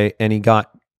Hopkins away and he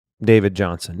got David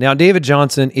Johnson. Now, David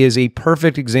Johnson is a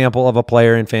perfect example of a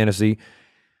player in fantasy.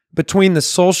 Between the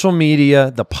social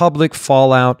media, the public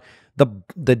fallout,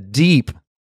 the deep,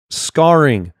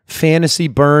 scarring fantasy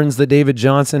burns that David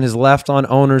Johnson has left on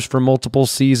owners for multiple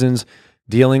seasons,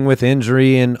 dealing with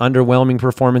injury and underwhelming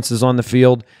performances on the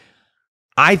field,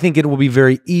 I think it will be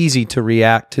very easy to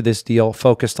react to this deal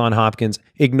focused on Hopkins.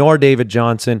 Ignore David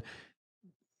Johnson.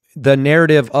 The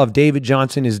narrative of David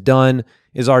Johnson is done,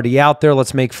 is already out there.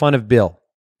 Let's make fun of Bill.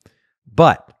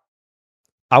 But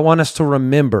I want us to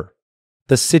remember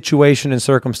the situation and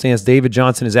circumstance David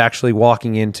Johnson is actually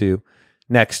walking into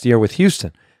next year with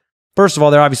Houston. First of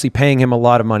all, they're obviously paying him a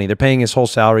lot of money. They're paying his whole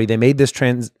salary. They made this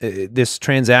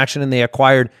transaction and they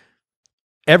acquired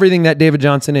everything that David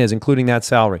Johnson is, including that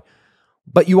salary.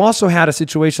 But you also had a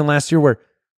situation last year where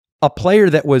a player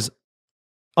that was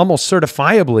almost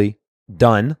certifiably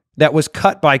done, that was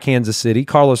cut by Kansas City,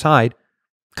 Carlos Hyde,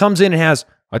 comes in and has...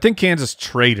 I think Kansas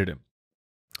traded him.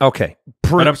 Okay.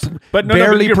 But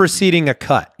barely preceding a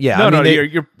cut. Yeah.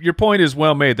 Your point is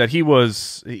well made, that he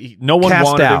was... no one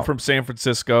wanted him from San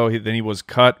Francisco. Then he was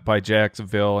cut by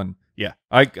Jacksonville. And yeah,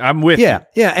 I'm with you.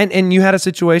 Yeah. And you had a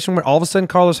situation where all of a sudden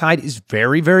Carlos Hyde is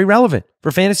very, very relevant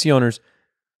for fantasy owners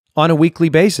on a weekly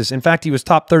basis. In fact, he was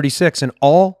top 36 in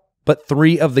all but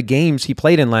 3 of the games he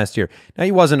played in last year. Now,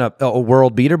 he wasn't a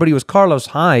world beater, but he was Carlos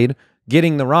Hyde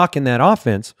getting the rock in that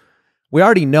offense. We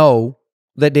already know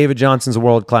that David Johnson's a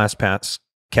world-class pass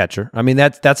catcher. I mean,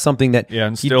 that's something that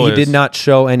he did not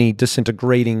show any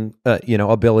disintegrating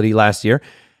ability last year.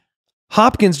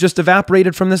 Hopkins just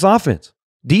evaporated from this offense.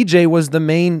 DJ was the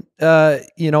main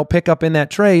pickup in that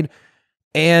trade,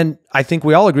 and I think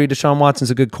we all agree Deshaun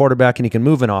Watson's a good quarterback and he can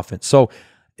move an offense. So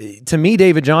to me,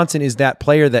 David Johnson is that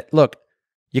player that, look,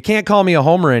 you can't call me a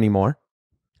homer anymore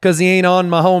because he ain't on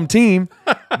my home team,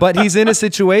 but he's in a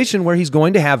situation where he's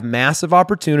going to have massive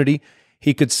opportunity.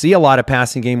 He could see a lot of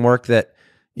passing game work that,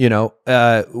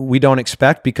 we don't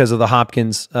expect because of the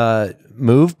Hopkins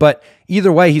move. But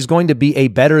either way, he's going to be a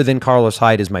better than Carlos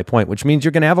Hyde is my point, which means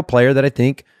you're going to have a player that I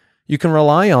think you can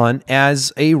rely on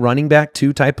as a running back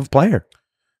 2 type of player.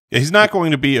 Yeah, he's not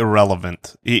going to be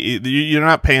irrelevant. You're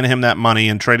not paying him that money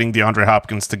and trading DeAndre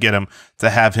Hopkins to get him to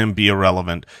have him be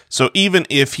irrelevant. So even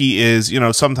if he is,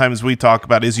 sometimes we talk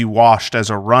about, is he washed as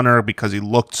a runner because he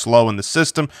looked slow in the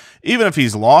system? Even if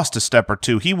he's lost a step or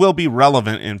 2, he will be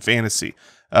relevant in fantasy.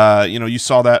 You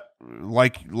saw that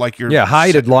like your... Yeah,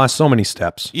 Hyde had lost so many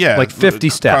steps. Yeah. Like 50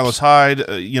 steps. Carlos Hyde,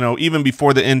 even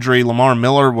before the injury, Lamar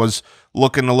Miller was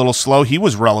looking a little slow. He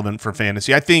was relevant for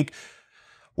fantasy. I think...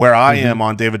 Where I am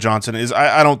on David Johnson is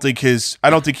I don't think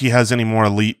he has any more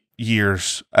elite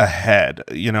years ahead.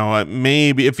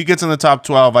 Maybe if he gets in the top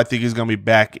 12, I think he's going to be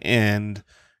back end,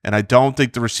 and I don't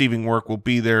think the receiving work will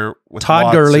be there with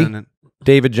Todd Watson Gurley,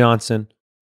 David Johnson,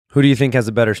 Who do you think has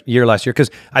a better year last year?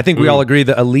 Because I think we all agree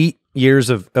the elite years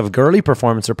of Gurley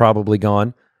performance are probably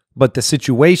gone. But the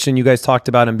situation you guys talked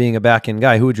about him being a back-end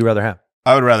guy, who would you rather have?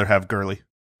 I would rather have Gurley.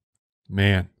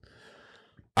 Man.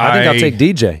 I think I'll take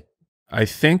DJ. I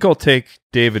think I'll take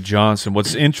David Johnson.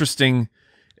 What's interesting...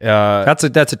 that's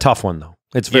a tough one, though.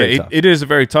 It's very tough. It is a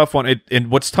very tough one.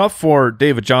 And what's tough for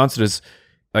David Johnson is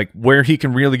like where he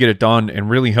can really get it done and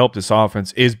really help this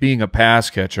offense is being a pass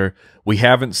catcher. We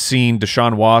haven't seen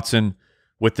Deshaun Watson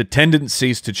with the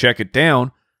tendencies to check it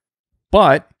down,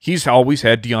 but he's always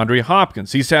had DeAndre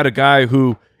Hopkins. He's had a guy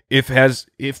who, if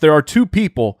there are two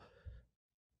people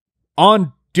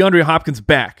on DeAndre Hopkins'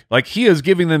 back, like he is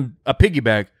giving them a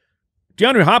piggyback,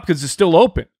 DeAndre Hopkins is still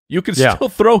open. You can still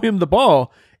throw him the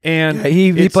ball. And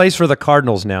he plays for the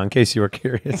Cardinals now, in case you were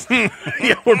curious.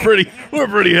 Yeah, we're pretty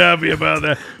happy about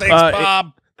that. Thanks,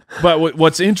 Bob. But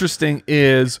what's interesting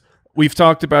is we've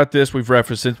talked about this, we've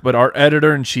referenced it, but our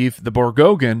editor-in-chief, the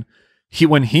Borgogan,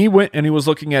 when he went and he was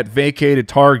looking at vacated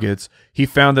targets, he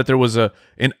found that there was an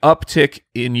uptick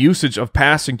in usage of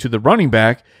passing to the running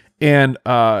back. And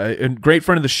a great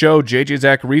friend of the show, JJ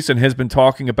Zacharyson, has been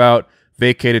talking about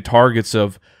vacated targets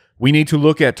of we need to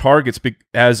look at targets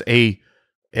as a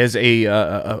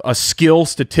skill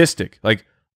statistic. Like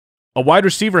a wide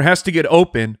receiver has to get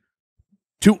open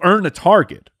to earn a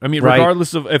target. I mean,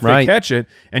 regardless of if they catch it,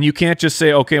 and you can't just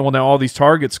say, okay, well now all these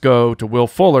targets go to Will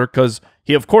Fuller because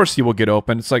of course he will get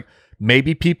open. It's like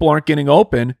maybe people aren't getting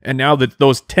open, and now that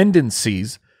those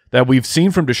tendencies that we've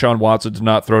seen from Deshaun Watson to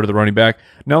not throw to the running back,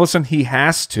 now listen, he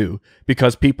has to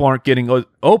because people aren't getting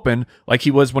open like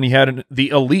he was when he had the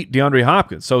elite DeAndre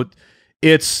Hopkins. So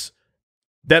it's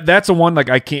that's a one like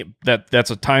I can't that's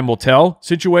a time will tell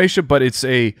situation, but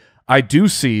I do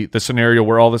see the scenario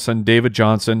where all of a sudden David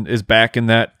Johnson is back in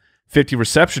that 50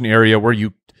 reception area where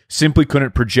you simply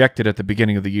couldn't project it at the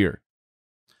beginning of the year.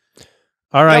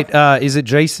 All right, is it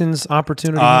Jason's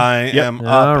opportunity? I am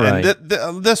up, all right.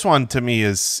 and this one to me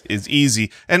is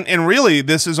easy, and really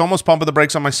this is almost pumping the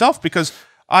brakes on myself because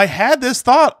I had this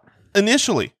thought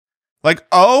initially, like,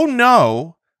 oh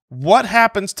no, what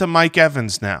happens to Mike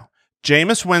Evans now?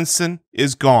 Jameis Winston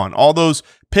is gone. All those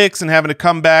picks and having to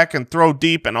come back and throw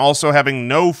deep, and also having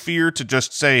no fear to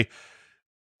just say,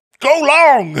 go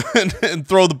long, and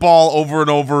throw the ball over and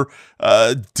over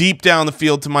deep down the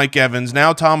field to Mike Evans.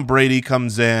 Now Tom Brady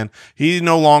comes in. He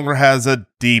no longer has a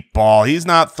deep ball. He's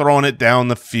not throwing it down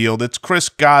the field. It's Chris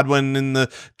Godwin in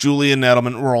the Julian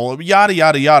Edelman role, yada,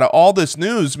 yada, yada. All this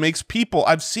news makes people,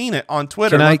 I've seen it on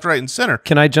Twitter, left, right, and center.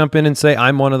 Can I jump in and say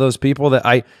I'm one of those people that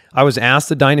I was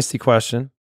asked a dynasty question,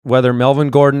 whether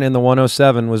Melvin Gordon in the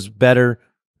 107 was better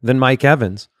than Mike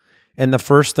Evans. And the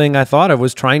first thing I thought of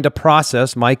was trying to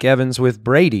process Mike Evans with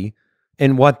Brady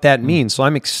and what that means. So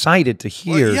I'm excited to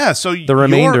hear the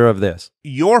remainder of this.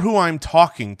 You're who I'm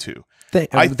talking to.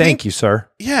 Thank you, sir.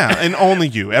 Yeah, and only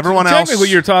you. Everyone else. Technically,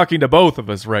 you're talking to both of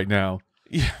us right now.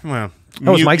 Yeah, well.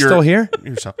 Is Mike still here?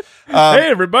 Yourself. Hey,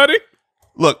 everybody.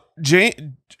 Look,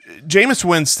 Jameis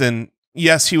Winston,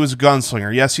 yes, he was a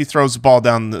gunslinger. Yes, he throws the ball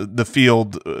down the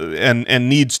field and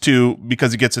needs to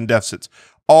because he gets in deficits.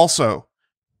 Also,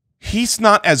 he's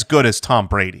not as good as Tom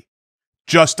Brady.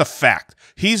 Just a fact.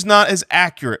 He's not as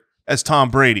accurate as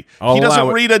Tom Brady. He doesn't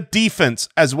read a defense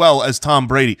as well as Tom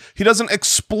Brady. He doesn't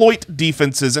exploit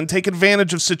defenses and take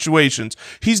advantage of situations.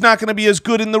 He's not going to be as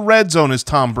good in the red zone as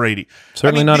Tom Brady.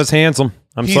 Certainly not as handsome.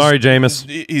 I'm sorry, Jameis.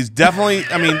 He's definitely,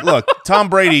 I mean, look, Tom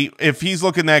Brady, if he's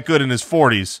looking that good in his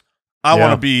 40s, I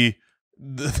want to be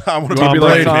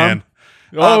Brady fan.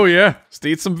 Oh, yeah. Just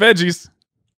eat some veggies.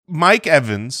 Mike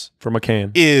Evans from a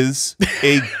can is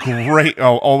a great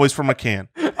always from a can.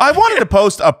 I wanted to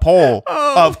post a poll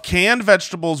of canned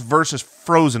vegetables versus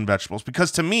frozen vegetables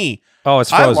because to me, it's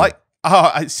frozen.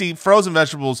 I see frozen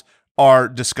vegetables are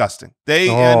disgusting. They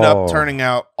end up turning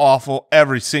out awful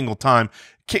every single time.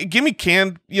 Give me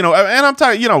canned, and I'm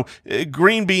talking,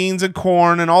 green beans and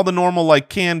corn and all the normal like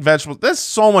canned vegetables. That's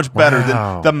so much better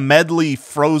than the medley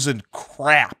frozen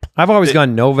crap. I've always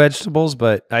gone no vegetables,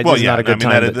 but not a good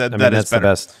time. That's the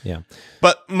best. Yeah.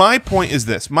 But my point is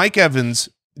this: Mike Evans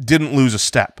didn't lose a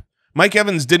step. Mike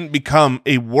Evans didn't become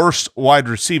a worse wide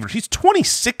receiver. He's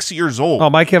 26 years old. Oh,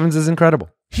 Mike Evans is incredible.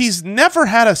 He's never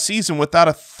had a season without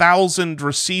 1,000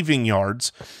 receiving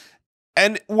yards.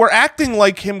 And we're acting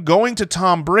like him going to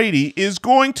Tom Brady is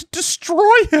going to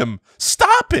destroy him.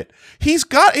 Stop it. He's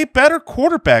got a better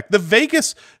quarterback. The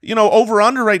Vegas,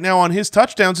 over-under right now on his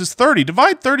touchdowns is 30.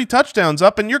 Divide 30 touchdowns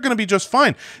up, and you're going to be just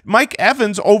fine. Mike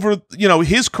Evans, over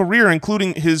his career,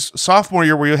 including his sophomore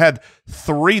year where you had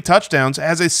 3 touchdowns,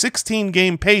 has a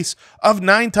 16-game pace of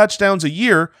 9 touchdowns a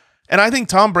year. And I think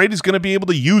Tom Brady's going to be able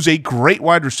to use a great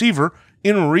wide receiver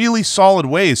in really solid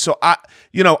ways. So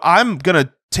I'm going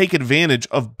to take advantage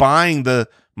of buying the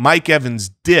Mike Evans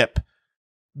dip,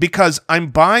 because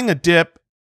I'm buying a dip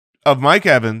of Mike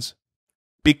Evans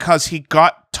because he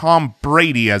got Tom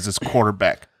Brady as his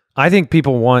quarterback. I think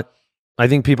people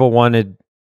wanted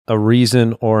a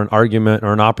reason or an argument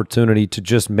or an opportunity to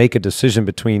just make a decision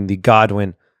between the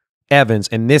Godwin Evans,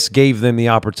 and this gave them the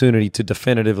opportunity to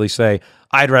definitively say,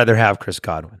 I'd rather have Chris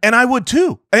Godwin. And I would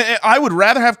too. I would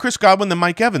rather have Chris Godwin than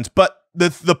Mike Evans, but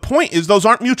the point is those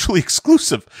aren't mutually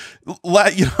exclusive.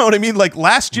 You know what I mean? Like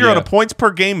last year on a points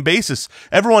per game basis,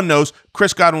 everyone knows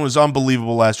Chris Godwin was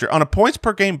unbelievable last year. On a points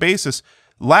per game basis,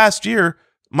 last year,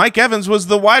 Mike Evans was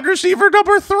the wide receiver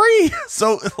number 3.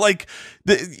 So like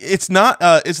it's not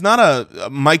a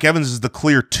Mike Evans is the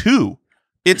clear 2.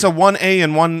 It's a 1A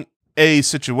and 1A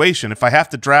situation. If I have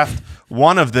to draft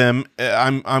one of them,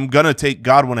 I'm gonna take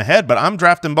Godwin ahead, but I'm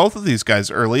drafting both of these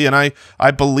guys early, and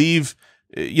I believe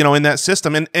in that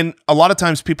system. And a lot of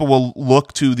times people will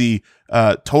look to the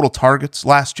total targets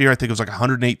last year. I think it was like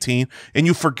 118. And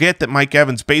you forget that Mike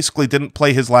Evans basically didn't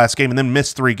play his last game and then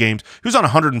missed 3 games. He was on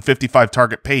 155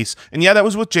 target pace. And yeah, that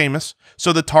was with Jameis.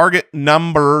 So the target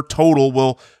number total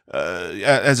will,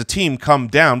 as a team, come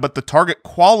down, but the target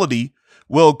quality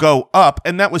will go up.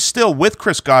 And that was still with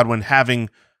Chris Godwin having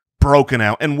broken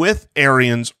out and with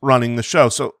Arians running the show.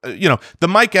 So, the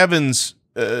Mike Evans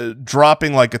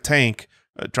dropping like a tank.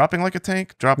 Dropping like a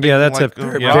tank? Yeah, that's like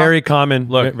a very common,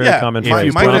 common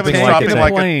phrase. Mike Evans dropping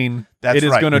like a plane, that's it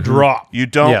is right. going to drop. You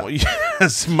don't.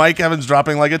 Yes, Mike Evans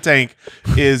dropping like a tank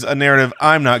is a narrative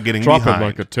I'm not getting behind. Drop it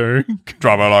like a tank.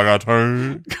 Drop it like a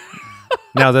tank.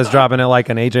 Now that's dropping it like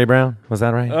an A.J. Brown. Was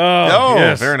that right? Oh,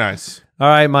 yes. Very nice. All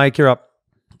right, Mike, you're up.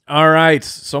 All right.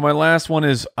 So my last one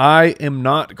is I am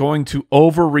not going to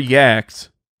overreact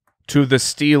to the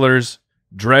Steelers'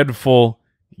 dreadful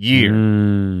year.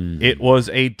 It was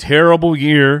a terrible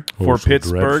year for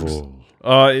Pittsburgh.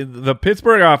 The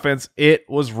Pittsburgh offense, it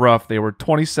was rough. They were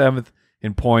 27th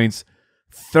in points,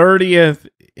 30th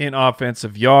in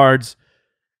offensive yards.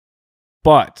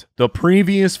 But the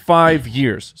previous 5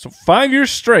 years, so 5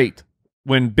 years straight,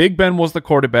 when Big Ben was the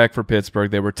quarterback for Pittsburgh,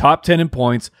 they were top 10 in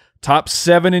points, top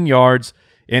 7 in yards,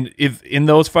 and if in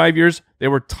those 5 years, they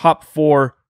were top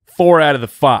 4 out of the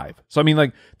 5. So, I mean,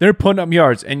 like, they're putting up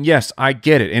yards. And, yes, I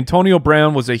get it. Antonio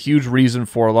Brown was a huge reason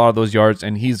for a lot of those yards,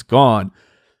 and he's gone.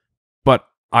 But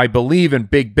I believe in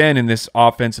Big Ben in this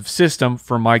offensive system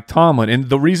for Mike Tomlin. And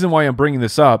the reason why I'm bringing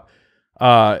this up,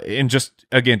 and just,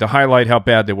 again, to highlight how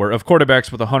bad they were, of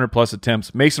quarterbacks with 100-plus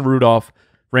attempts, Mason Rudolph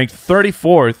ranked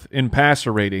 34th in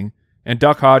passer rating, and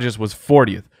Duck Hodges was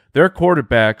 40th. Their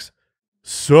quarterbacks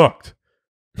sucked.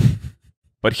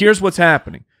 But here's what's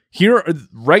happening. Here,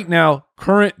 right now,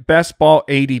 current best ball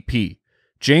ADP.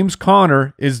 James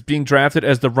Conner is being drafted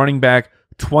as the running back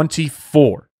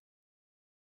 24.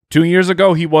 2 years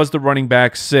ago, he was the running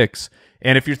back 6.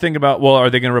 And if you're thinking about, well, are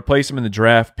they going to replace him in the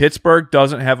draft? Pittsburgh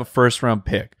doesn't have a first-round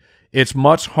pick. It's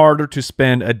much harder to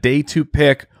spend a day 2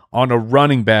 pick on a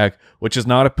running back, which is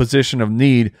not a position of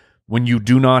need, when you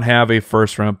do not have a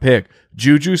first-round pick.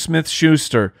 Juju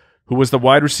Smith-Schuster, who was the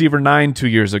wide receiver 9 2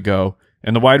 years ago,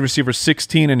 and the wide receiver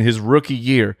 16 in his rookie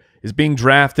year, is being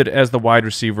drafted as the wide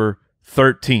receiver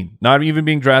 13, not even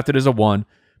being drafted as a 1.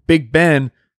 Big Ben,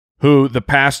 who the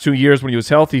past 2 years when he was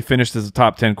healthy finished as a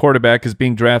top 10 quarterback, is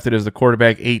being drafted as the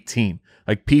quarterback 18.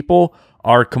 Like, people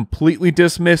are completely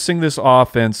dismissing this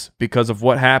offense because of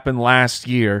what happened last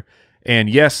year. And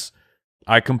yes,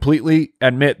 I completely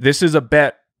admit this is a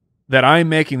bet that I'm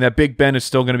making, that Big Ben is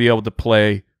still going to be able to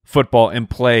play football and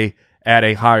play at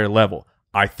a higher level.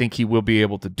 I think he will be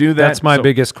able to do that. That's my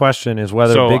biggest question, is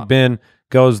whether Big Ben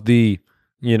goes the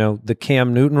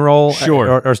Cam Newton role,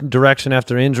 or direction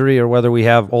after injury, or whether we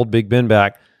have old Big Ben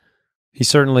back. He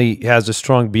certainly has a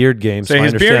strong beard game, so I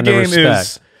understand the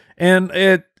respect.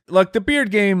 The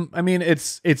beard game, I mean,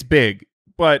 it's big,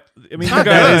 but I mean,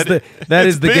 that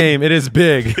is the game. It is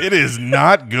big. It is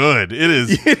not good. It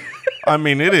is. I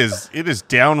mean, it is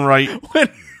downright.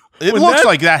 It looks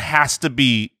like that has to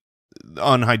be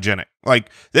unhygienic.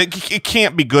 Like, it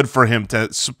can't be good for him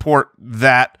to support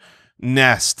that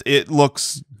nest. It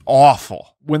looks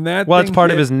awful. It's part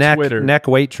of his neck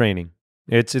weight training.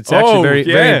 It's actually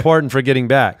very important for getting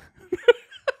back.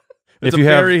 It's a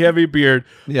very heavy beard.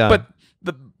 Yeah, but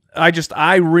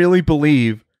I really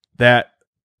believe that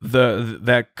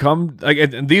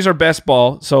and these are best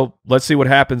ball. So let's see what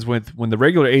happens when the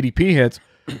regular ADP hits.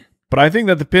 But I think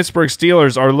that the Pittsburgh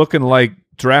Steelers are looking like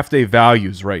draft day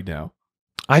values right now.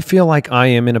 I feel like I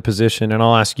am in a position, and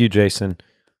I'll ask you, Jason,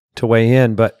 to weigh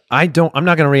in, but I'm not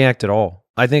going to react at all.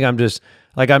 I think I'm just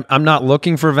like I'm not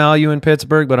looking for value in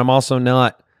Pittsburgh, but I'm also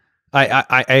not.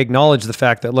 I acknowledge the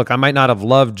fact that, look, I might not have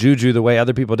loved Juju the way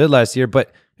other people did last year,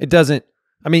 but it doesn't.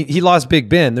 I mean, he lost Big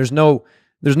Ben. There's no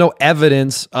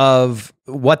evidence of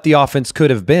what the offense could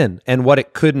have been and what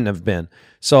it couldn't have been.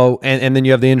 So, and then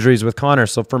you have the injuries with Connor.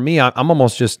 So for me, I'm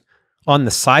almost just on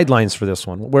the sidelines for this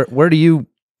one. Where do you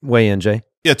weigh in, Jay?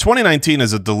 Yeah, 2019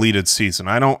 is a deleted season.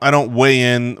 I don't weigh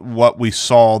in what we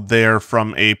saw there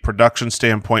from a production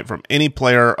standpoint from any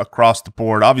player across the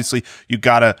board. Obviously, you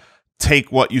got to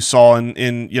take what you saw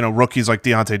in rookies like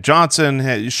Deontay Johnson.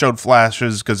 He showed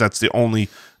flashes because that's the only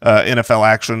NFL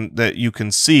action that you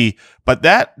can see, but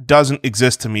that doesn't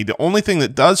exist to me. The only thing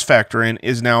that does factor in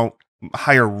is now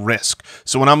higher risk.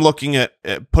 So when I'm looking at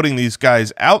putting these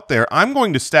guys out there, I'm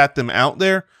going to stat them out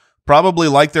there probably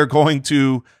like they're going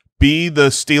to be the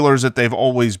Steelers that they've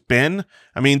always been.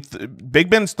 I mean, Big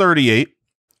Ben's 38,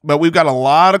 but we've got a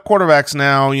lot of quarterbacks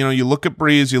now. You know, you look at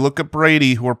Breeze, you look at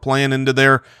Brady, who are playing into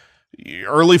their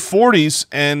early 40s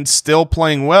and still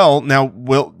playing well. Now,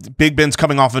 Big Ben's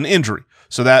coming off an injury,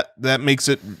 so that makes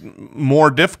it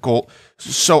more difficult.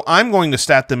 So I'm going to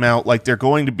stat them out like they're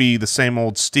going to be the same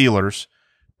old Steelers,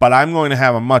 but I'm going to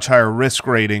have a much higher risk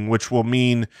rating, which will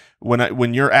mean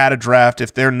when you're at a draft,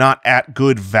 if they're not at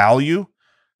good value,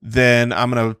 then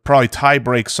I'm going to probably tie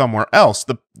break somewhere else.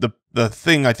 The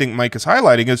thing I think Mike is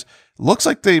highlighting is looks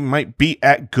like they might be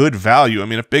at good value. I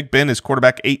mean, if Big Ben is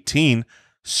quarterback 18,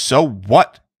 so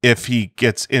what if he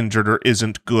gets injured or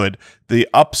isn't good? The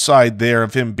upside there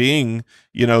of him being,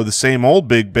 the same old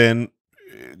Big Ben,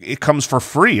 it comes for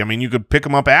free. I mean, you could pick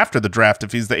him up after the draft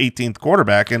if he's the 18th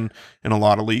quarterback in a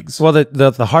lot of leagues. Well,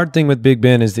 the hard thing with Big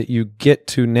Ben is that you get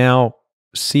to now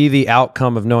see the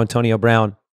outcome of no Antonio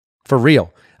Brown for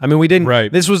real. I mean, we didn't.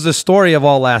 Right. This was the story of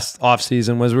all last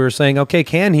offseason was we were saying, okay,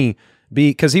 can he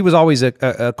be? Because he was always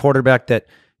a quarterback that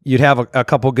you'd have a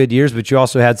couple good years, but you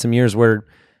also had some years where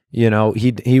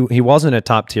he wasn't a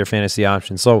top tier fantasy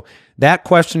option. So that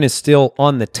question is still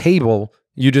on the table.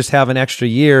 You just have an extra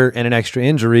year and an extra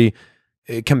injury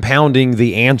compounding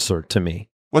the answer to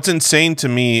me. What's insane to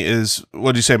me is,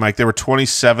 what did you say, Mike? They were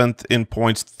 27th in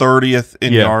points, 30th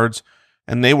in yards,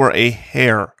 and they were a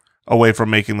hair away from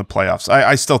making the playoffs.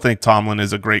 I still think Tomlin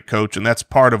is a great coach, and that's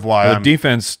part of why the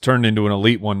defense turned into an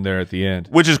elite one there at the end.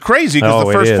 Which is crazy because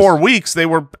the first 4 weeks, they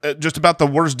were just about the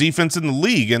worst defense in the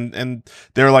league, and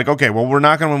they're like, okay, well, we're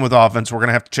not going to win with offense. We're going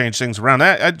to have to change things around.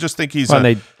 I just think he's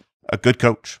a good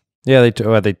coach. Yeah,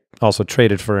 they also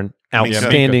traded for an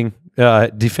outstanding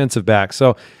defensive back.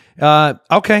 So,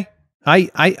 okay,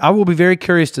 I will be very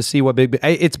curious to see what Big Ben.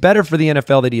 It's better for the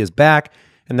NFL that he is back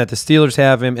and that the Steelers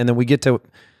have him, and then we get to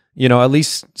at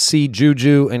least see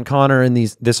Juju and Connor and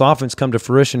this offense come to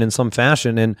fruition in some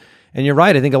fashion. And you're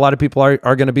right. I think a lot of people are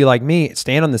going to be like me,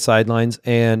 stand on the sidelines,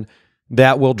 and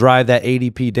that will drive that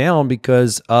ADP down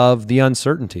because of the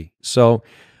uncertainty. So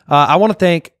I want to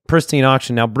thank Pristine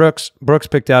Auction. Now, Brooks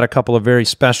picked out a couple of very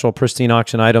special Pristine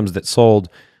Auction items that sold.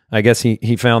 I guess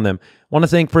he found them. I want to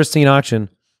thank Pristine Auction.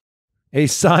 A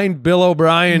signed Bill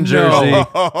O'Brien jersey.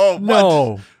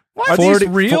 No. What? Are these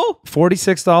real?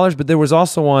 $46, but there was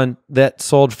also one that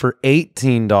sold for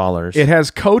 $18. It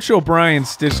has Coach O'Brien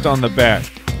stitched on the back.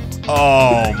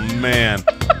 Oh, man.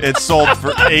 It sold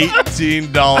for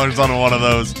 $18 on one of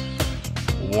those.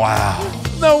 Wow.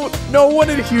 No one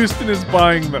in Houston is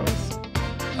buying those.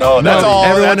 No, that's all.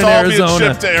 Everyone that's in all Arizona.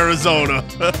 being shipped to Arizona.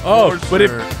 Oh,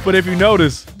 but if you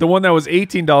notice, the one that was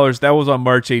 $18, that was on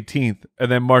March 18th,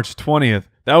 and then March 20th,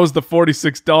 that was the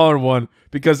 $46 one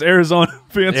because Arizona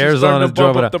fans are starting to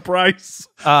bump up the price.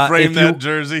 Frame that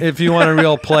jersey. If you want a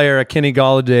real player, a Kenny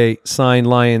Galladay signed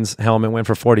Lions helmet went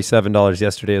for $47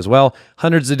 yesterday as well.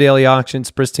 Hundreds of daily auctions,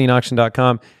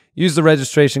 pristineauction.com. Use the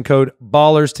registration code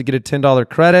BALLERS to get a $10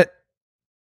 credit.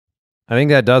 I think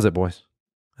that does it, boys.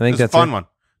 I think that's a fun one.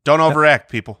 Don't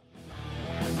overact, people.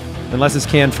 Unless it's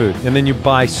canned food, and then you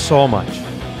buy so much.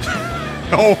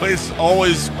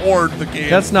 Always hoard the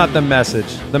canned. That's not the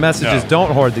message. The message is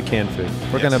don't hoard the canned food.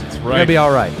 We're gonna be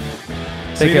all right.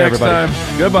 Take care, everybody.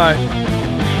 Time. Goodbye.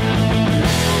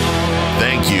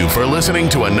 Thank you for listening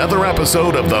to another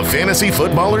episode of the Fantasy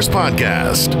Footballers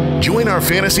Podcast. Join our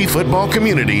fantasy football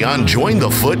community on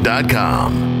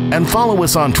jointhefoot.com and follow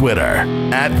us on Twitter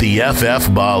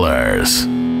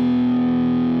 @TheFFBallers.